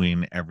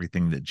doing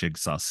everything that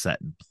Jigsaw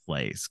set in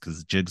place,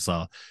 because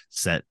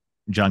set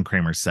John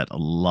Kramer set a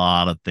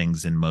lot of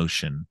things in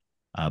motion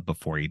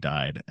before he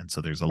died, and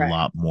so there's a Right.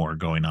 lot more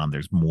going on.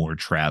 There's more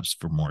traps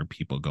for more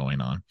people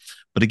going on.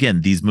 But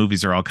again, these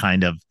movies are all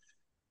kind of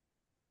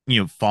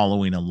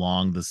following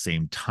along the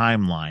same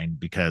timeline,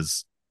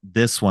 because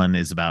this one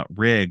is about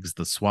Riggs,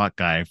 the SWAT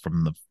guy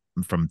from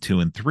 2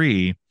 and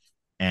 3,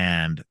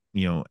 and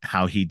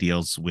how he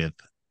deals with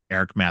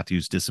Eric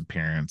Matthews'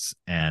 disappearance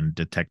and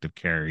Detective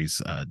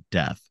Carey's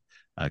death,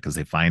 because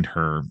they find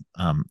her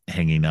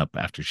hanging up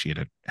after she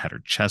had her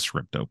chest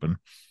ripped open.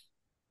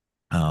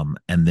 Um,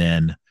 and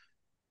then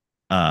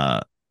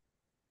uh,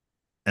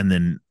 and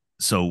then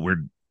so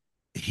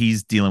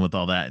he's dealing with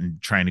all that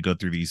and trying to go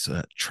through these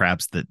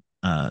traps that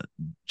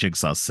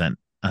Jigsaw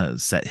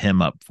set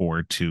him up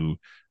for to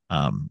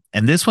and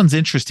this one's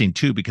interesting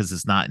too because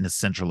it's not in a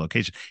central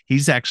location.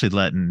 He's actually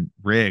letting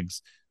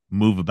Riggs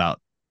move about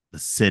the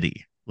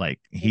city. Like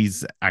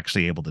he's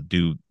actually able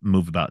to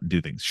move about and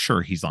do things.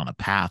 Sure, he's on a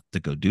path to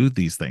go do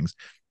these things,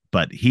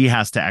 but he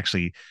has to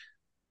actually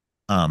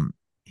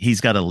he's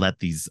got to let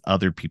these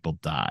other people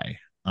die.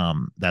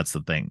 That's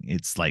the thing.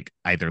 It's like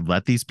either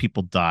let these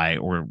people die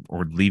or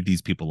leave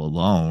these people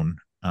alone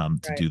to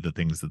Right. do the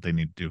things that they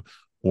need to do,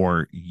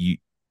 or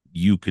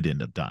you could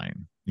end up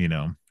dying, you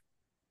know.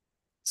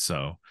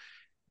 So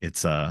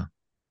it's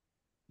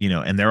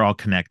and they're all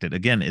connected.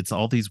 Again, it's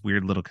all these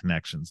weird little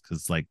connections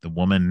because like the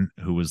woman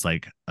who was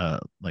like a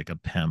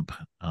pimp,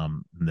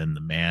 and then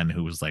the man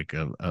who was like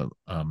a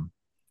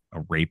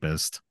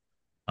rapist,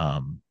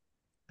 and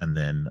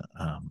then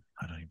I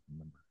don't even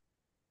remember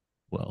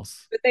who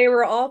else. But they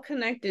were all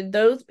connected.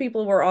 Those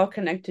people were all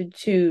connected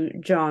to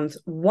John's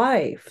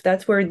wife.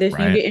 That's where this you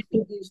Right. get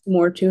introduced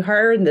more to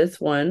her in this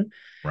one.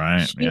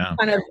 Right. She Yeah.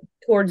 kind of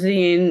towards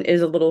the end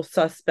is a little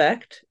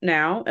suspect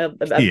now, a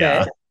bit.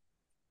 Yeah.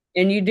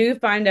 And you do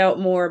find out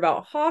more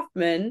about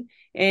Hoffman.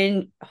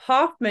 And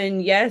Hoffman,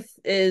 yes,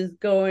 is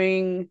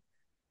going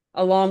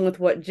along with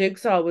what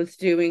Jigsaw was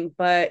doing,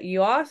 but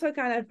you also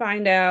kind of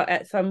find out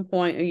at some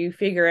point, or you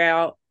figure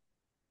out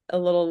a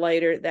little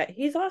later that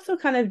he's also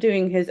kind of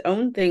doing his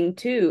own thing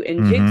too. And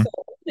Mm-hmm. Jigsaw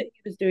that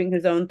he was doing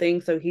his own thing,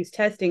 so he's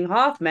testing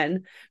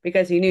Hoffman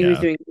because he knew he was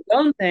Yeah. doing his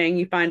own thing.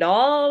 You find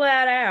all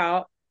that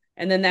out,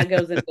 and then that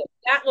goes into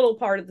that little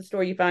part of the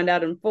story you find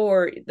out in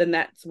four. Then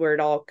that's where it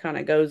all kind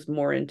of goes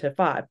more into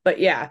five. But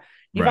yeah,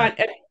 you Right.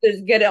 find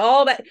just get it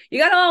all that you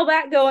got all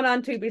that going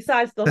on too.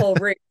 Besides the whole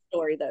Riggs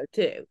story though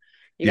too,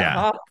 you got Yeah.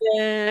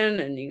 Hoffman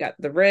and you got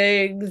the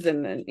Riggs,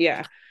 and then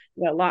yeah,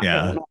 you got a lot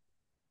Yeah. going on,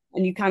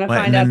 and you kind of But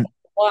find and out then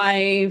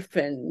wife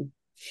and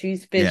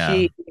she's yeah.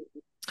 fishy.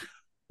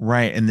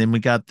 Right. And then we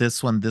got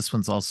this one. This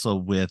one's also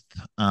with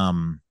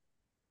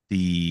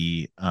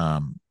the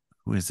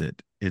who is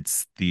it?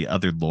 It's the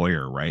other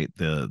lawyer, right?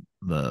 The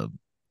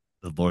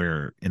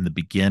lawyer in the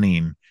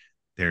beginning.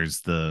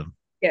 There's the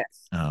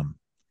Yes. um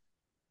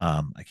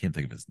I can't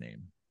think of his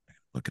name.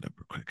 Look it up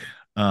real quick.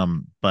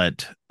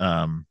 But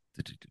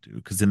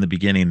because in the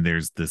beginning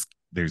there's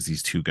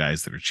these two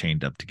guys that are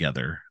chained up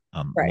together.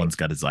 Right. One's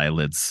got his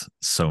eyelids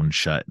sewn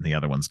shut and the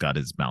other one's got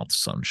his mouth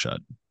sewn shut.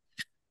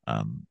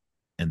 Um,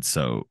 and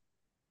so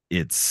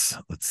it's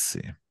let's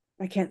see.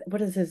 I can't,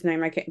 what is his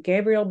name? I can't,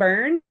 Gabriel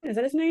Byrne? Is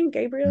that his name?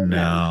 Gabriel?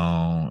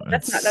 No. No,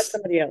 That's it's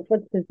somebody else.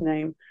 What's his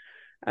name?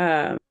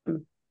 Um,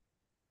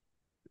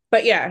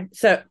 but yeah,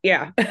 so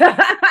yeah.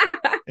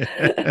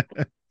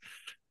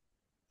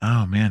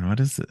 oh man, what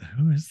is it?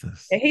 Who is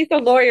this? He's the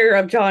lawyer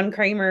of John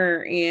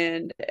Kramer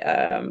and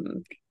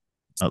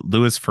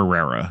Louis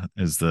Ferreira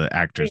is the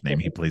actor's name.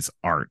 He plays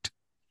Art.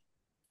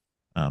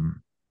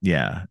 Um,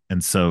 yeah,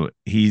 and so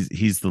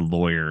he's the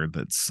lawyer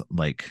that's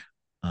like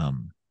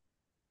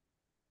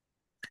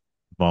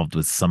involved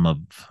with some of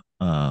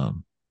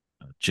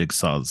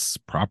Jigsaw's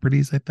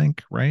properties, I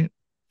think, right?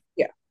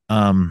 yeah.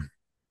 Um,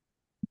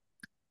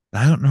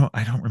 I don't know.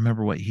 I don't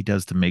remember what he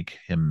does to make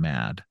him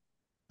mad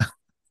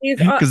He's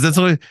because that's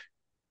what.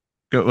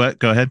 Go what?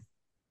 Go ahead.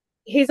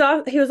 he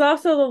was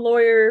also the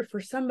lawyer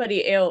for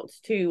somebody else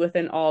too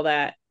within all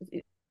that.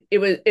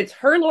 It's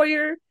her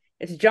lawyer,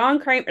 it's John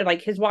Kramer,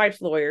 like his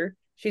wife's lawyer.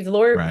 She's a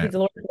lawyer, Right. he's a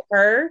lawyer for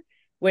her,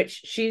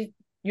 which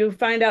you'll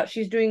find out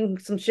she's doing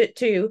some shit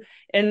too.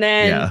 And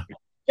then Yeah.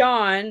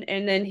 John,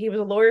 and then he was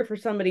a lawyer for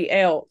somebody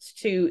else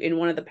too in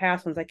one of the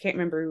past ones. I can't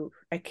remember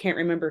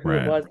who it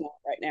Right. was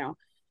right now.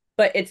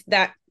 But it's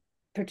that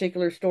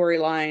particular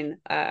storyline.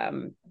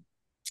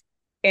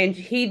 And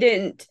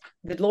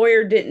the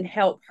lawyer didn't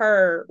help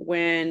her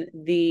when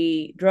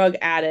the drug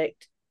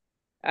addict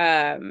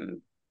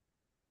um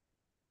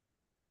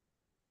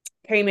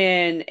came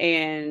in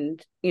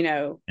and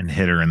And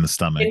hit her in the it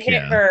stomach. hit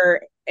Yeah.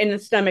 her in the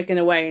stomach in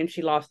a way, and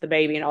she lost the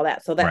baby and all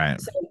that, Right.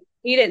 so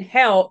he didn't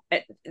help.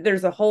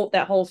 There's that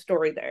whole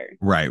story there.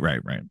 Right.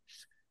 Right. Right.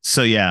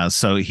 So yeah.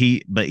 So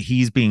but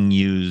he's being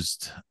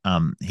used.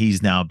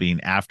 He's now being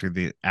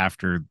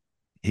after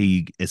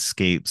he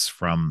escapes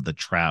from the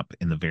trap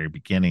in the very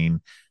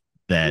beginning.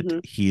 That Mm-hmm.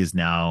 he is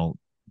now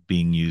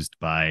being used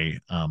by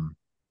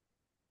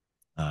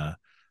uh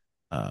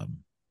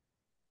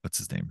what's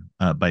his name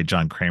by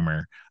John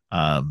Kramer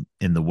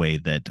in the way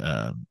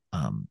that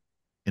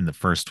in the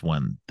first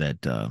one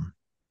that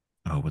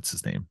oh what's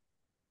his name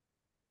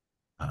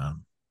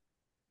um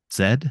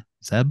Zeb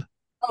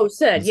Oh,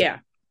 said, is yeah.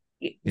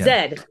 yeah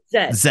Zed.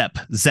 Zep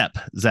Zed.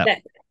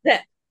 Zed. yeah.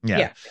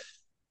 Yeah.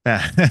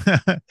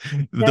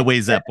 The way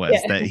Zep was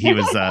that he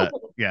was Yeah.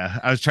 yeah,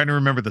 I was trying to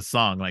remember the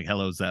song like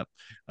Hello Zep,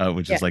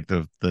 which Yeah. is like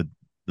the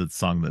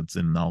song that's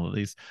in all of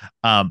these.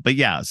 But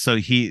yeah, so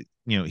he's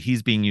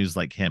being used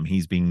like him.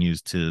 He's being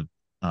used to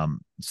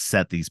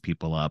set these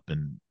people up,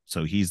 and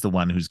so he's the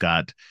one who's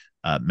got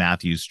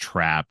Matthews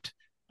trapped,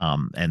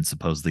 and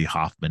supposedly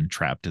Hoffman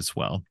trapped as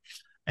well.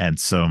 And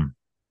so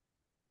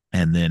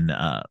and then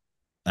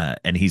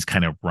and he's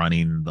kind of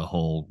running the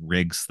whole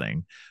Riggs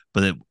thing.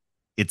 But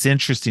it's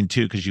interesting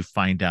too, because you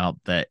find out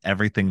that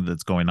everything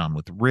that's going on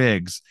with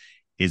Riggs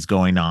is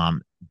going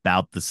on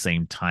about the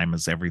same time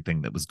as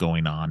everything that was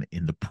going on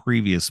in the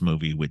previous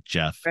movie with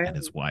Jeff Right. and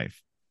his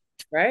wife.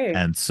 Right.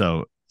 And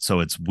so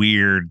it's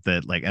weird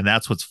that, like, and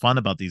that's what's fun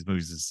about these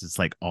movies, is it's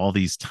like all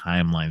these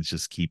timelines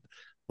just keep,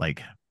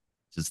 like,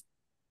 just,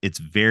 it's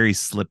very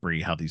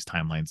slippery how these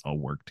timelines all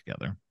work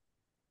together.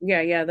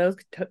 Yeah, yeah, those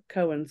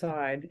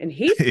coincide. And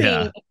he's Yeah.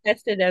 being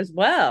tested as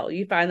well.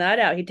 You find that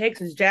out. He takes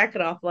his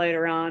jacket off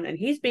later on and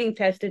he's being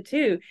tested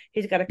too.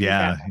 He's got to come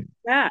Yeah.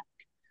 back.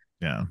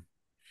 Yeah.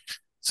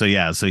 So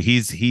yeah, so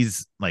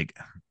he's like,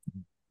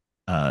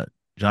 uh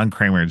John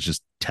Kramer is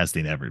just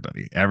testing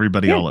everybody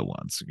Yeah, all at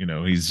once.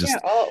 He's yeah,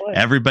 just, all at once.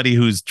 everybody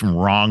who's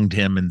wronged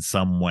him in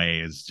some way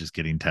is just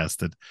getting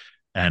tested.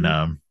 And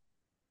Mhm.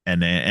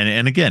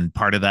 and again,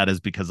 part of that is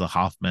because of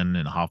Hoffman,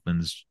 and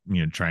Hoffman's,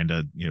 trying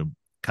to,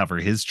 cover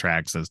his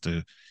tracks as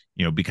to,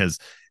 because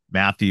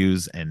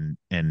Matthews and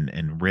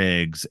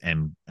Riggs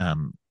and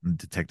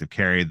Detective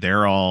Carey,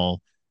 they're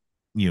all,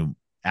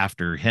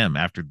 after him,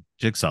 after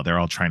Jigsaw, they're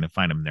all trying to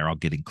find him. They're all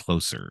getting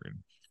closer,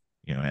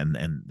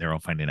 and they're all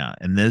finding out.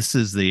 And this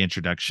is the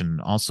introduction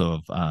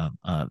also of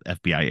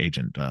FBI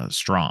agent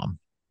Strom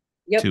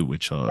Yep. too,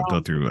 which I'll go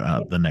Wrong. through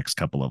Yep. the next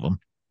couple of them.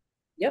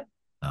 Yep.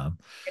 Um,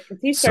 Because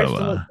he starts so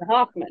to look for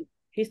Hoffman.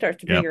 He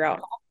starts to yep, figure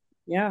out.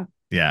 Yeah.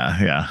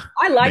 yeah.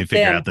 I They like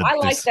figure them. out that I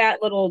like this,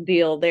 that little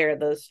deal there,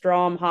 the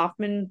Strom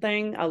Hoffman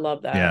thing. I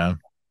love that. yeah,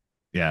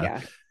 yeah,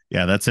 Yeah.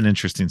 yeah. That's an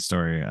interesting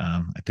story.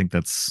 I think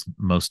that's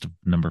most of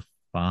number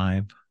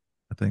 5.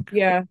 I think.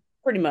 Yeah,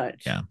 pretty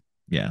much. Yeah,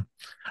 yeah.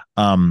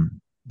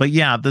 But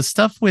yeah,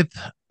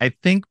 I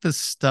think the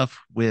stuff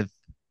with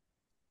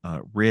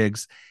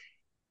Riggs,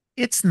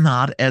 it's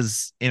not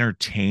as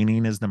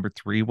entertaining as number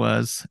 3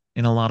 was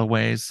in a lot of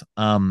ways.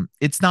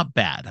 It's not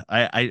bad.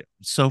 I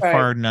so Right.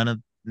 far,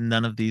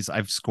 none of these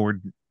I've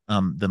scored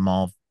them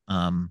all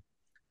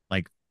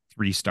like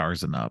 3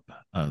 stars and up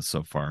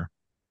so far.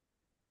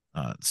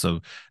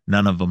 So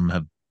none of them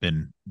have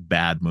been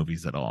bad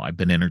movies at all. I've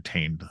been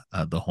entertained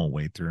the whole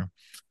way through.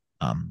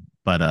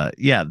 But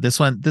yeah, this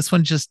one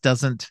just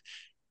doesn't.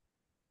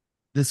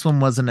 This one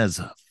wasn't as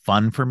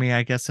fun for me,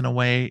 I guess, in a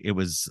way. It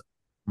was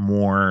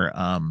more.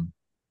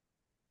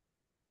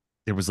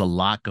 There was a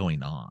lot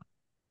going on.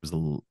 There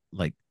was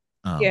like,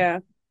 Yeah.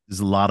 there's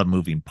a lot of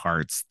moving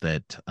parts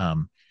that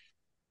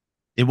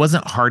it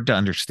wasn't hard to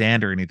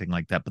understand or anything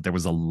like that, but there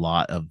was a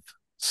lot of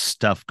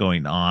stuff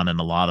going on and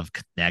a lot of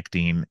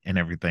connecting and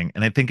everything.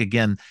 And I think,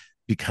 again,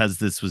 because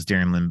this was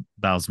Darren Lynn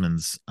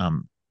Bousman's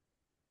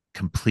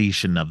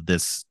completion of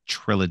this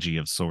trilogy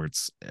of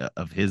sorts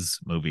of his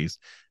movies,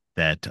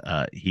 that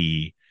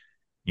he,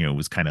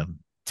 was kind of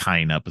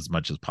tying up as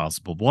much as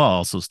possible while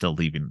also still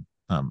leaving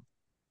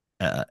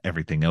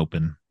everything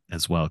open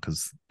as well,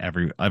 because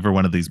every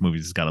one of these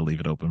movies has got to leave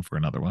it open for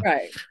another one.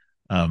 Right.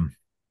 um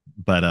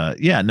but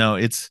yeah, no,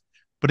 it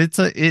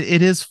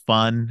is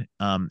fun.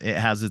 It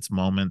has its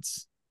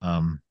moments. I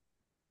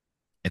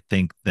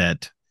think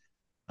that,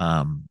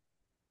 I'm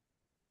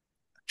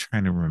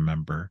trying to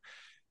remember,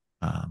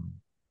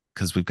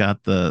 because we've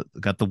got the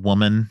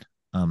woman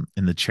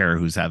in the chair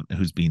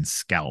who's being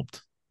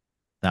scalped.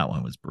 That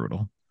one was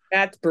brutal.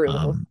 That's brutal.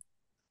 um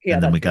Yeah,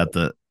 and then that's we got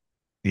brutal.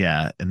 the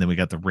yeah and then we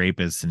got the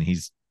rapist, and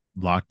he's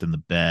locked in the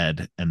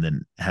bed and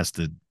then has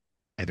to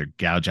either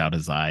gouge out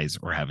his eyes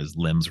or have his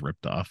limbs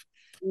ripped off.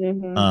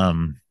 Hmm.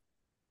 um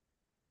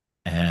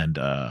and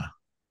I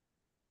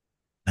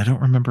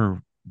don't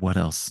remember what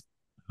else.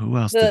 Who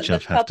else did The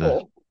Jeff have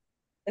to?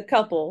 the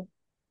couple.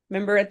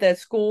 Remember at the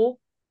school,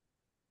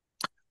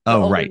 the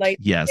Oh, older right, lady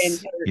and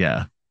yes, her.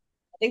 yeah,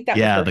 I think that was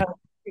yeah, her the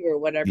husband or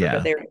whatever, but yeah,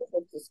 they were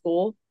close to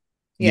school.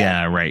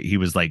 Yeah. yeah, right. He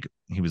was like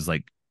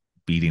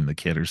beating the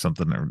kid or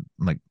something, or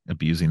like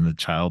abusing the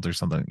child or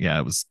something. Yeah,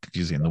 it was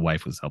confusing. The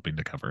wife was helping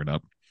to cover it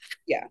up.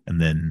 Yeah.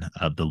 And then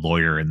the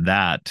lawyer in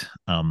that,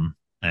 and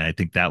I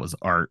think that was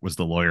Art, was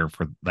the lawyer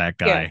for that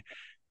Yeah. guy.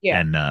 Yeah.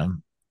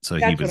 And so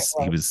he That's what it was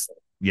he was. was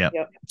yeah,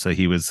 Yep. so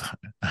he was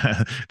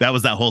that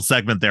was that whole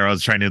segment there. I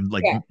was trying to,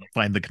 like, Yeah.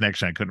 find the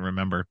connection. I couldn't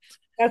remember.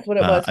 That's what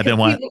it was. I Because didn't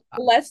he want. was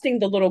molesting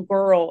the little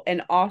girl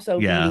and also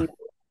Yeah, beating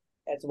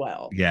her as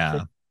well. So yeah,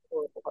 he's a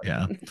horrible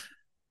yeah. person.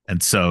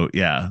 And so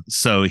yeah,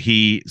 so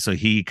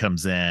he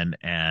comes in,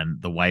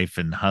 and the wife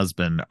and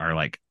husband are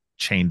like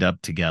chained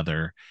up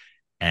together.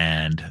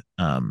 And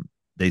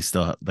they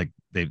still, like,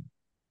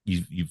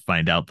 you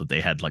find out that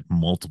they had like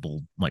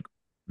multiple, like,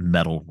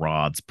 metal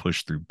rods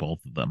pushed through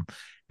both of them.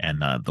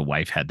 And the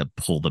wife had to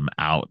pull them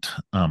out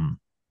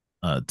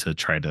to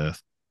try to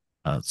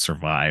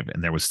survive,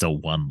 and there was still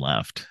one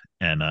left.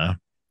 Uh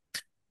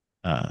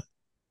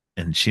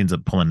and she ends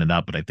up pulling it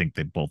out, but I think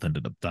they both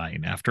ended up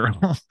dying after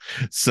all.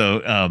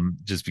 So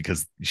just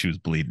because she was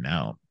bleeding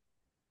out.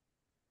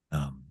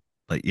 um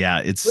but yeah,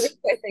 Riggs,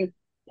 I think,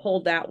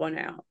 pulled that one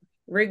out.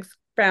 Riggs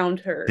found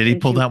her did he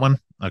and pull she was, that one?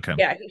 Okay.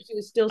 yeah, she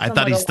was still I thought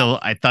somewhat he alive. still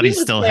I thought He he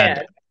was still had.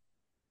 dead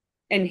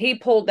and he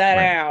pulled that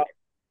Right. out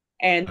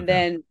and Okay.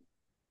 then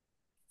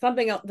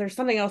something else. There's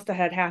something else that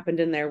had happened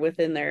in there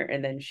within there,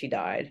 and then she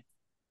died.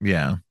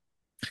 Yeah.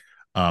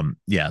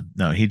 Yeah,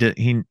 no,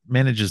 he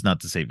manages not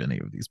to save any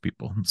of these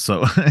people.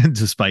 So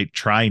despite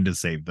trying to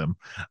save them.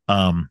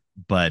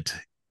 But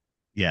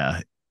yeah.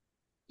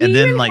 He And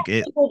then even like had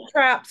it little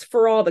traps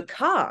for all the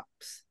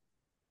cops.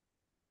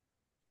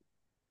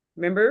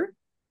 Remember?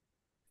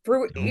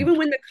 For even don't.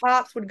 when the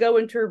cops would go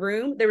into a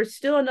room, there was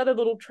still another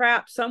little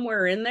trap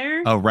somewhere in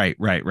there. Oh, right.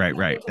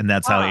 And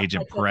that's how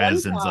Agent Like the one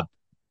Perez ends cop up.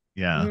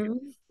 Yeah.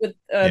 with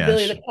Yeah.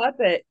 Billy the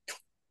Puppet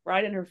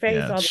right in her face,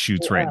 Yeah. all the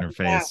Shoots right in her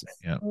face. gaps.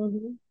 Yeah.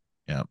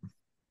 Yeah.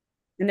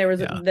 And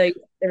Yeah.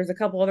 there was a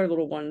couple other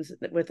little ones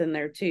within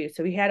there too.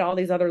 So he had all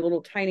these other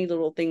little tiny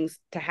little things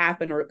to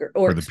happen or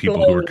For the people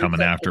who are explode and coming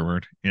stuff.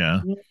 afterward.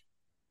 Yeah. Mhm.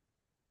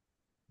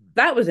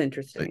 That was But,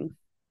 interesting.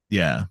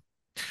 yeah.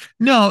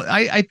 No,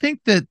 I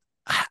think that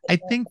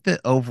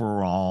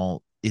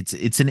overall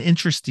it's an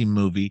interesting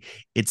movie.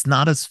 It's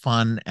not as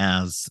fun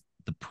as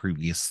the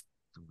previous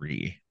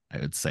three, I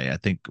would say. I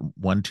think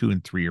one, two,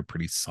 and three are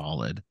pretty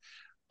solid.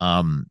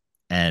 Um,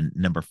 and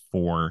number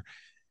four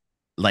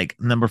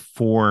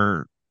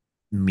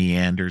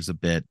meanders a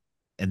bit,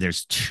 and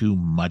there's too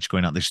much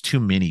going on. There's too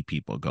many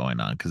people going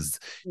on because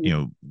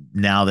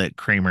now that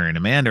Kramer and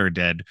Amanda are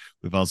dead,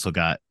 we've also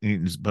got,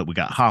 but we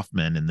got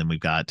Hoffman, and then we've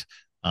got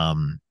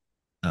um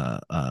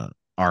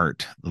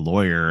Art, the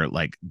lawyer,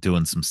 like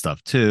doing some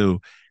stuff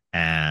too,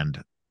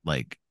 and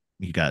like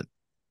you got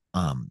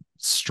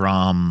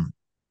Strom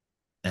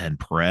and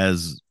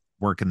Perez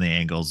working the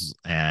angles,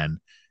 and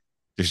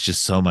there's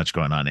just so much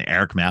going on. And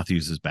Eric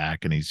Matthews is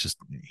back, and he's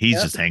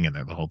Yep. just hanging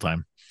there the whole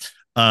time.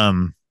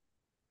 Um,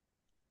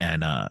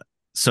 and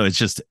so it's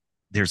just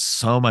there's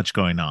so much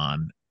going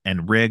on,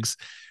 and Riggs.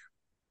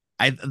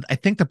 I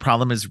think the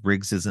problem is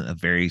Riggs isn't a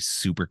very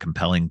super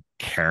compelling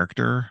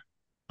character.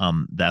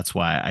 That's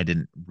why I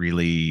didn't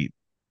really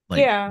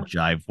like Yeah.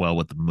 jive well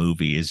with the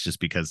movie, is just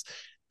because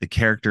the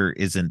character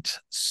isn't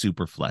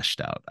super fleshed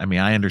out. I mean,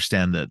 I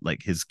understand that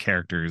like his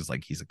character is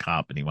like he's a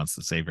cop and he wants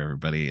to save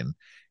everybody, and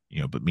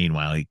but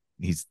meanwhile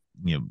he's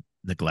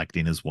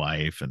neglecting his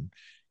wife, and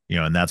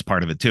and that's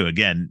part of it too.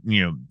 Again,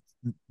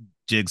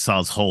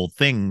 Jigsaw's whole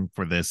thing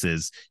for this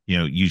is,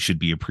 you should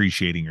be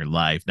appreciating your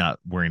life, not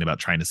worrying about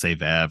trying to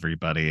save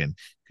everybody, and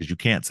because you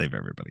can't save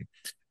everybody.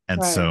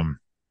 And Right. so,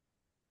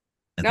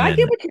 and Now I get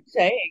then, what you're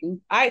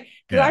saying. Because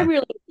I yeah,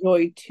 really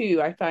enjoyed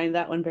two. I find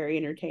that one very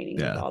entertaining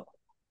with yeah, all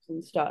the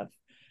and stuff.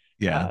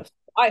 yeah.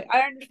 Uh,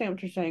 I understand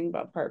what you're saying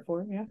about part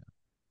four. Yeah.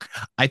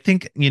 I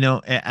think,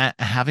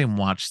 having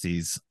watched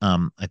these,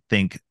 I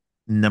think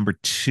number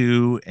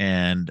two,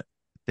 and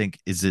I think,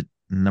 is it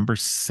number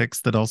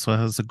six that also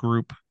has a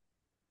group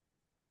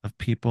of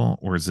people,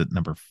 or is it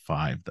number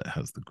five that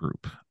has the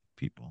group of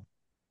people?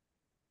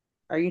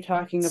 Are you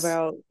talking It's,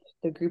 about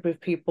the group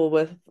of people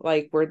with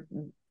like where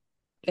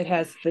it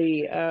has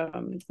the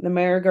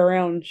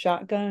merry-go-round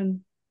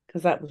shotgun?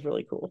 Because that was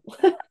really cool.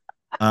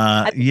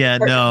 I think yeah,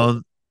 part two.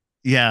 no,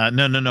 yeah,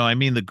 no. I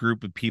mean the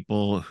group of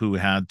people who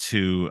had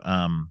to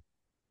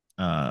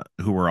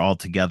who were all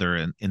together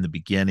in the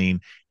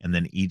beginning, and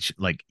then each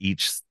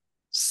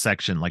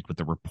section, like with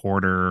the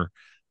reporter,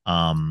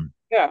 um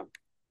Yeah,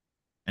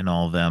 and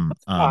all of them.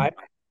 five.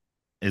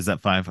 Is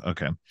that five?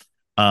 Okay.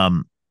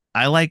 um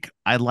I like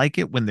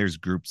it when there's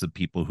groups of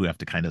people who have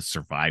to kind of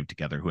survive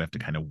together, who have to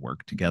kind of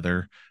work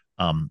together,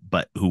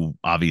 but who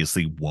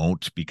obviously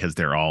won't, because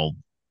they're all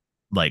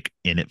like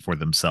in it for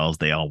themselves.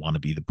 They all want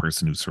to be the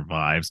person who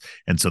survives,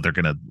 and so they're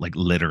gonna like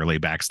literally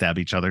backstab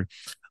each other.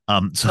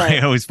 So I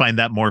Right. always find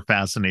that more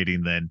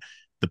fascinating than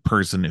the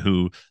person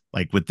who,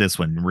 like with this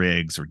one,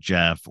 Riggs or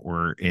Jeff,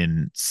 or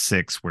in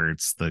six where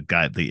it's the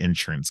guy, the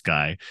insurance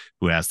guy,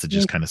 who has to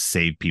just kind of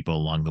save people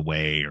along the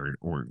way,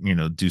 or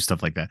do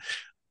stuff like that.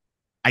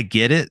 I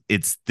get it.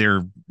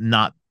 They're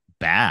not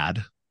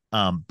bad.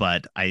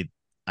 But I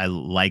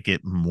like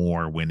it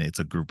more when it's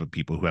a group of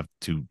people who have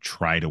to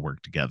try to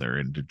work together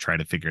and to try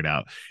to figure it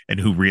out, and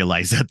who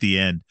realize at the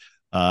end,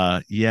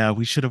 yeah,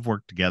 we should have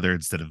worked together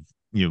instead of,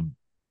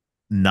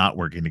 not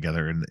working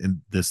together,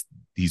 and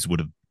these would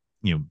have,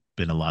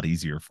 been a lot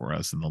easier for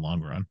us in the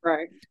long run.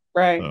 Right.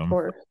 Right. Of So,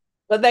 course.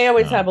 But they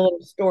always have um, a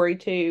little story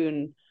too,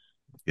 and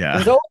yeah.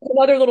 there's always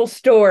another little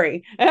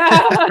story.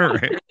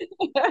 Right,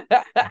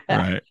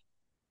 right.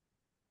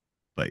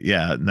 But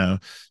yeah, no.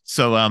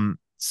 So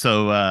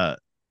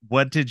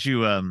what did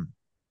you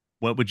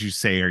what would you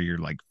say are your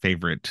like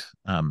favorite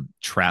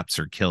traps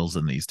or kills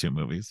in these two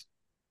movies?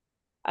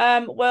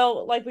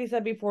 Well, like we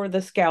said before,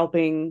 the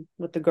scalping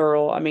with the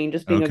girl. I mean,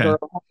 just being a Okay.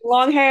 girl,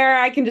 long hair.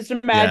 I can just Yeah.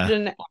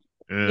 imagine,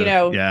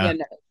 yeah. Yeah.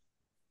 No.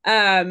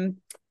 Um,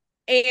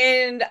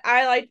 and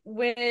I like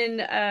when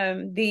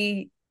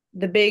the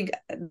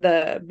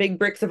big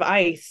bricks of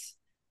ice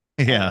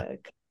Yeah.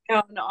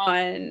 come down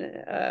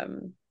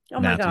on oh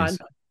my God, Matthews.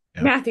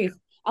 Yeah. Matthews.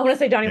 I want to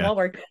say Donnie Yeah.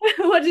 Wahlberg.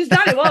 What is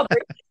Donnie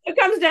Wahlberg? It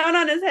comes down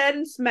on his head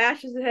and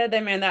smashes his head.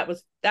 That man, that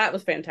was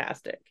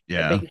fantastic. That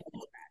Yeah. big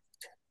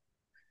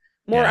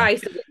more Yeah.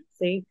 ice again.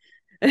 See.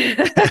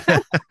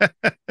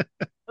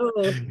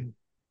 Oh,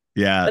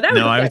 Yeah. but that was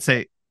No, I would effective.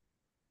 say,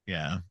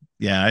 yeah.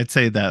 Yeah, I'd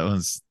say that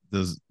was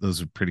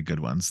those are pretty good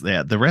ones.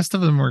 Yeah, the rest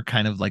of them were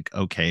kind of like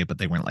okay, but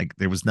they weren't like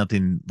there was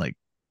nothing like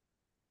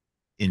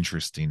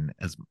interesting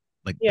as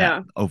like that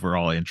Yeah.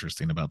 overall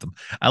interesting about them.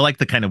 I like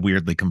the kind of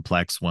weirdly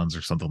complex ones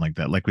or something like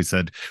that. Like we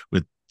said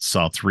with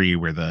Saw 3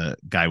 where the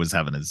guy was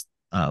having his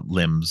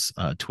limbs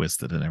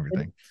twisted and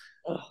everything.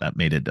 Ugh. That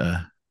made it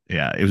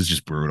yeah, it was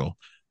just brutal.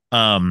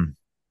 Um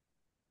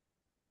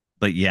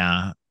but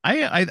yeah,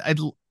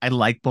 I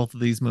like both of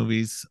these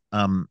movies.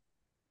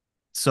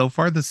 So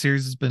far the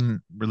series has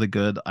been really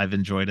good. I've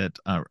enjoyed it.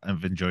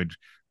 I've enjoyed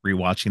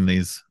rewatching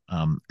these.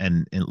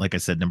 And like I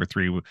said, number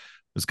three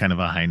was kind of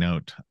a high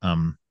note,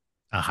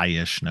 a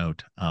high-ish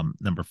note.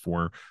 Number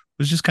four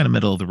was just kind of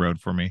middle of the road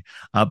for me.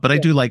 But I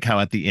Yeah. do like how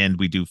at the end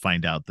we do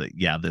find out that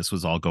yeah, this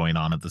was all going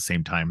on at the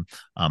same time.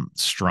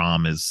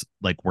 Strom is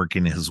like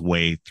working his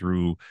way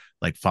through,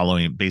 like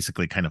following,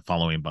 basically kind of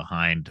following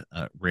behind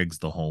Riggs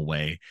the whole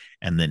way,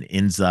 and then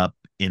ends up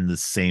in the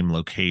same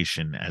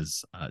location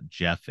as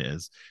Jeff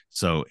is.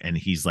 So, and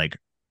he's like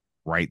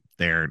right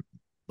there,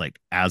 like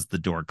as the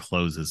door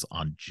closes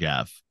on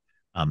Jeff.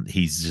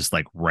 He's just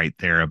like right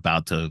there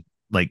about to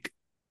like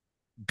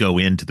go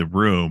into the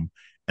room,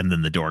 and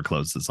then the door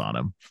closes on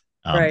him.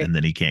 Right. And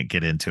then he can't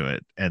get into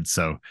it. And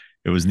so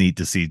it was neat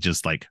to see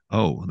just like,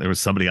 oh, there was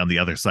somebody on the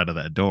other side of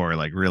that door,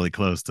 like really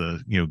close to,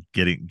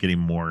 getting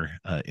more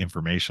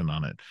information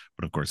on it.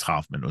 But of course,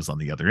 Hoffman was on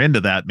the other end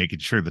of that, making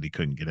sure that he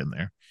couldn't get in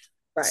there.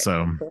 Right.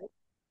 So Of course.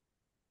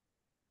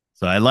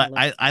 So I love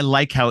I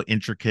like how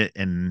intricate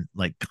and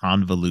like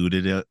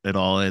convoluted it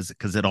all is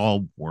because it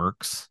all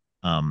works.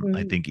 I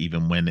Mhm. think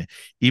even when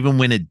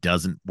it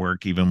doesn't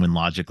work, even when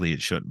logically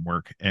it shouldn't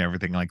work, and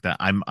everything like that,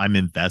 I'm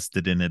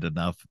invested in it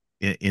enough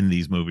in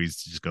these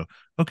movies to just go,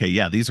 okay,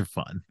 yeah, these are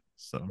fun.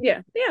 So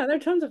Yeah. Yeah, they're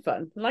tons of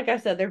fun. Like I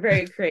said, they're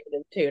very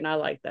creative too, and I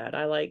like that.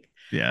 I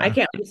yeah,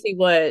 can't wait to see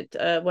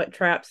what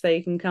traps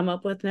they can come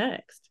up with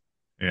next.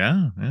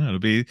 yeah, it'll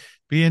be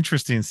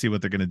interesting to see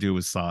what they're gonna do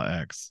with Saw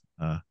X.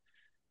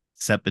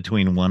 Set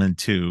between one and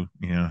two,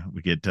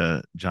 we get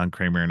John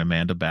Kramer and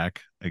Amanda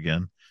back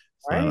again,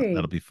 so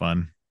that'll Right. be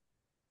fun.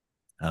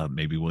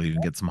 Maybe we'll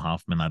even get some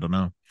Hoffman. I don't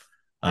know.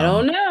 I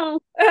don't Um, know.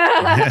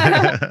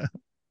 yeah,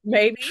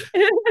 Maybe.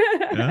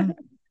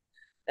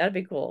 That'd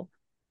be cool.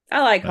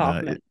 I like but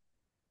Hoffman.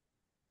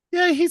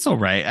 yeah, he's all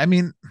right. I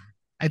mean,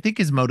 I think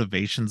his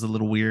motivation's a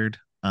little weird.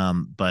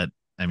 But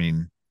I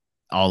mean,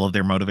 all of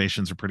their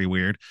motivations are pretty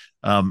weird.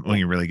 Yeah. When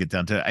you really get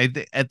down to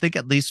it, I think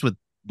at least with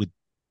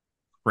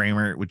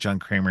Kramer, with John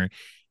Kramer,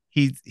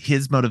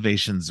 his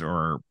motivations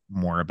are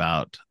more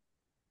about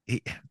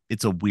he,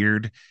 it's a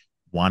weird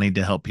wanting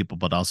to help people,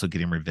 but also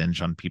getting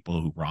revenge on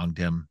people who wronged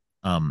him.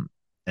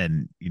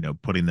 And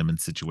putting them in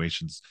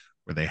situations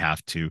where they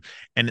have to.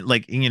 And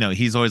like,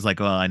 he's always like,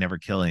 "Well, I never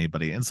kill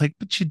anybody." And it's like,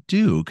 but you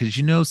do, because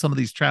some of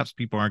these traps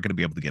people aren't going to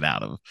be able to get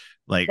out of.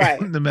 Like, Right.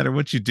 no matter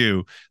what you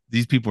do,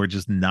 these people are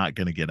just not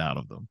going to get out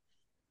of them.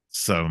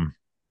 So,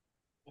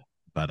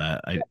 but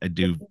I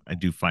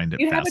do find it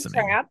Do you have a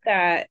fascinating. trap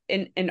that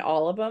in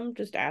all of them?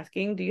 Just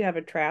asking. Do you have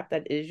a trap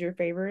that is your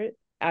favorite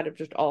out of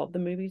just all of the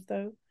movies,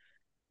 though?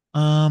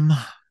 Um,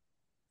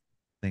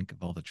 think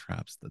of all the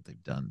traps that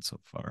they've done so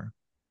far.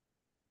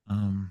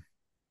 Um,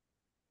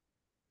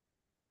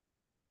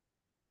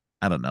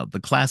 I don't know. The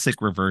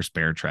classic reverse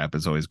bear trap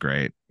is always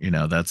great.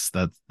 That's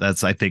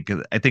I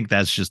think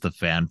that's just a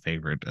fan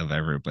favorite of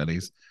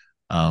everybody's.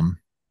 Um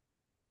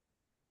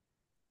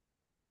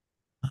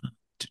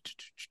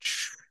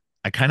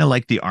I kind of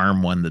like the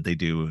arm one that they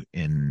do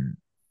in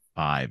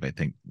 5, I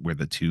think, where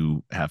the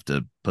two have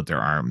to put their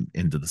arm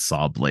into the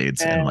saw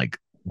blades and Uh, like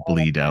oh, that's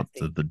bleed out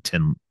nasty.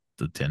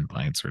 the 10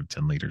 pints or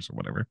 10 liters or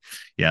whatever.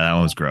 Yeah, that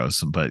one Yeah, was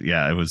gross. But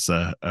yeah, it was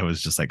I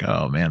was just like,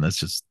 oh man,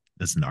 that's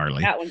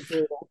gnarly. that one's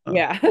brutal. Uh,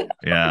 Yeah.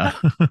 yeah.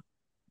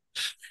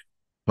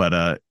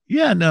 But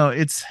yeah, no,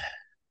 it's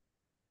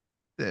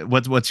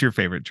what's your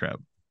favorite trap?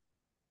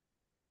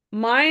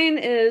 Mine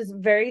is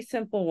very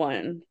simple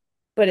one,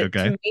 but to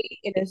Okay. me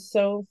it is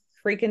so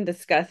freaking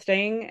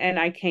disgusting, and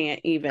I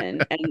can't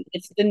even. And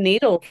it's the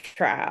needle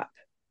trap.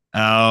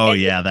 Oh And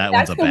yeah, that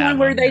one's that's a the bad one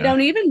where one. they Yeah.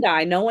 don't even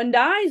die. No one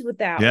dies with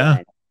that Yeah.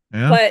 one.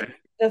 Yeah. But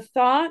the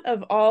thought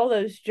of all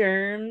those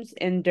germs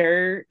and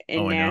dirt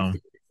Oh, and I know.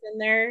 nastiness in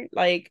there,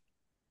 like,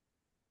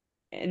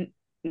 and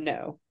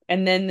no.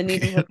 And then the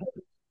needles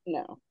are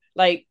no,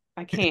 like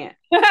I can't.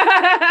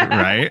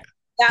 Right?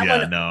 That Yeah,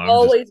 one no, I'm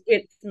just always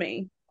gets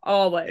me.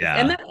 Always.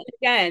 And yeah. then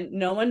again,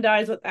 no one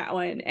dies with that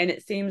one. And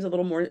it seems a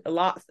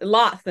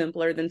lot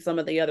simpler than some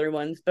of the other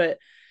ones, but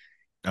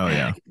Oh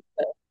yeah.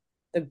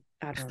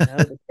 I don't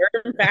know, the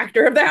germ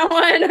factor of that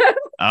one.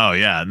 Oh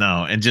yeah,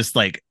 no. And just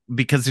like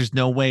because there's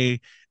no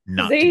way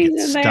not to Disease get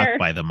in stuck there.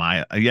 by the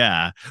my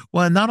yeah.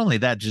 Well, not only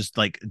that, just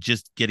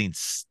getting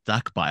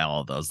stuck by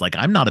all of those. Like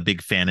I'm not a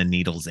big fan of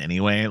needles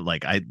anyway.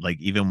 Like I like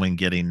even when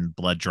getting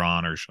blood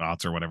drawn or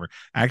shots or whatever,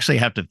 I actually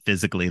have to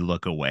physically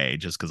look away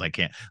just because I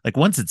can't. Like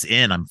once it's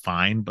in, I'm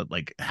fine, but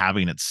like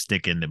having it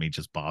stick into me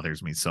just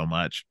bothers me so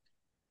much.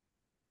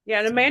 Yeah,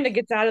 and So Amanda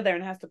gets out of there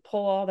and has to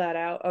pull all that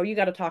out. Oh, you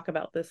got to talk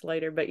about this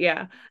later, but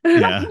yeah.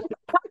 yeah.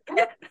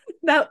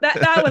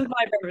 That one's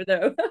my favorite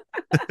though.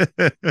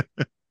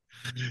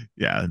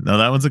 Yeah, no,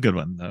 that one's a good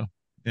one though.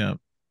 Yeah.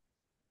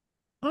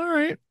 All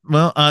right.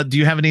 Well, do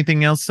you have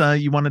anything else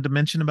you wanted to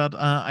mention about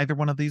either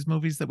one of these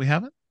movies that we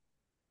haven't?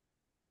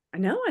 I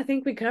know. I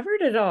think we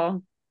covered it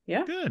all.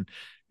 Yeah. Good.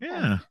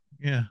 Yeah.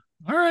 Yeah.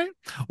 All right.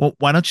 Well,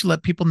 why don't you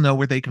let people know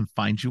where they can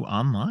find you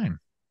online?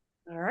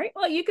 All right.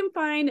 Well, you can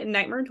find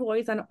Nightmare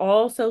Toys on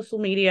all social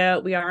media.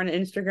 We are on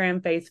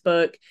Instagram,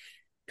 Facebook,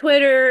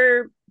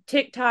 Twitter,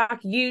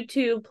 TikTok,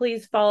 YouTube.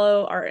 Please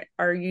follow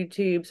our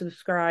YouTube,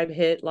 subscribe,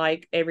 hit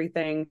like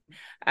everything.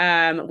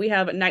 We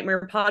have a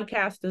Nightmare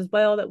podcast as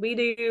well that we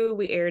do.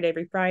 We air it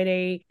every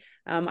Friday.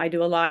 I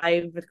do a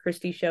live with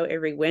Kristy show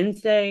every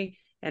Wednesday,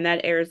 and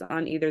that airs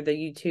on either the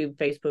YouTube,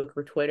 Facebook,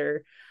 or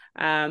Twitter.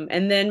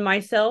 And then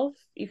myself,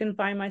 you can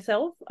find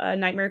myself,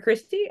 Nightmare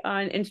Kristy,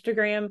 on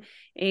Instagram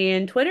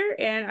and Twitter.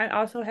 And I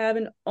also have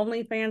an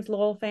OnlyFans,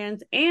 Loyal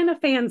Fans, and a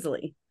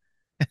Fansly.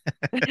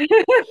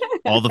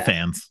 All the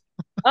fans.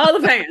 All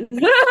the fans.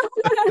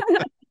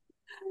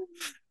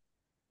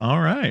 All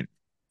right.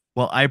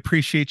 Well, I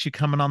appreciate you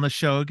coming on the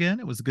show again.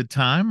 It was a good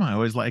time. I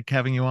always like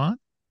having you on.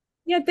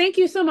 Yeah, thank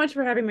you so much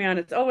for having me on.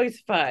 It's always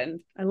fun.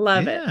 I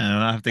love it.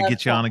 I'll have to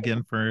get you on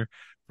again for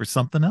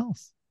something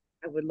else.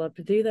 I would love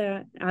to do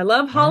that. I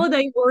love All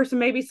holiday wars and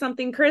maybe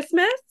something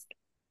Christmas.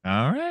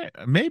 All right.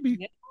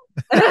 Maybe.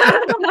 Yeah.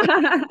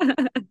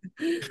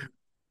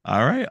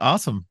 All right.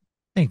 Awesome.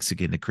 Thanks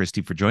again to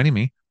Kristy for joining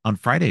me. On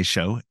Friday's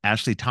show,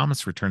 Ashley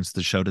Thomas returns to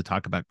the show to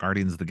talk about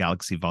Guardians of the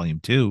Galaxy Volume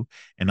 2.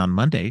 And on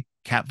Monday,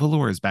 Kat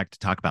Velour is back to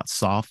talk about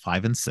Saw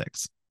 5 and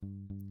 6.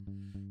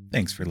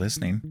 Thanks for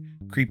listening.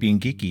 Creepy and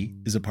Geeky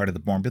is a part of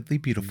the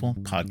Morbidly Beautiful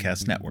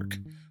podcast network.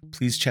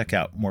 Please check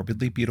out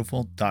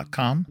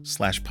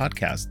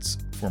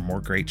morbidlybeautiful.com/podcasts for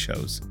more great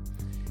shows.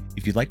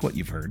 If you like what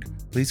you've heard,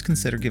 please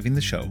consider giving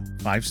the show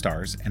 5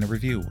 stars and a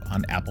review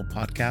on Apple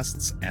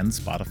Podcasts and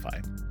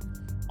Spotify.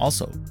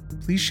 Also,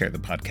 please share the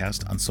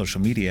podcast on social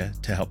media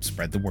to help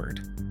spread the word.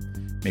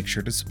 Make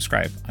sure to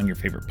subscribe on your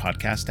favorite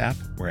podcast app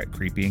or at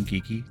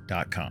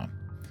creepyandgeeky.com.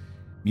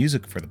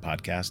 Music for the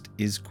podcast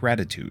is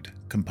Gratitude,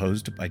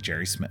 composed by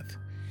Jerry Smith.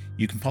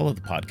 You can follow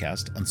the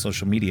podcast on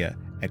social media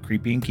at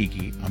Creepy and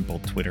Geeky on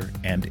both Twitter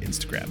and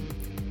Instagram.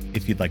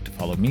 If you'd like to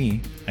follow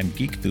me, I'm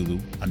Geek Thulu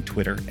on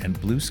Twitter and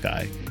Blue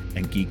Sky,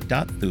 and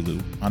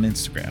geek.thulu on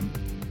Instagram.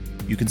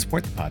 You can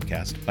support the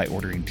podcast by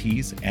ordering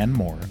teas and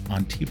more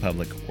on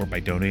TeePublic or by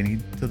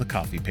donating to the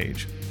coffee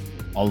page.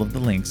 All of the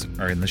links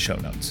are in the show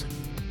notes.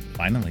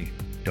 Finally,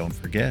 don't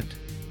forget,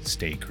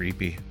 stay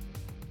creepy.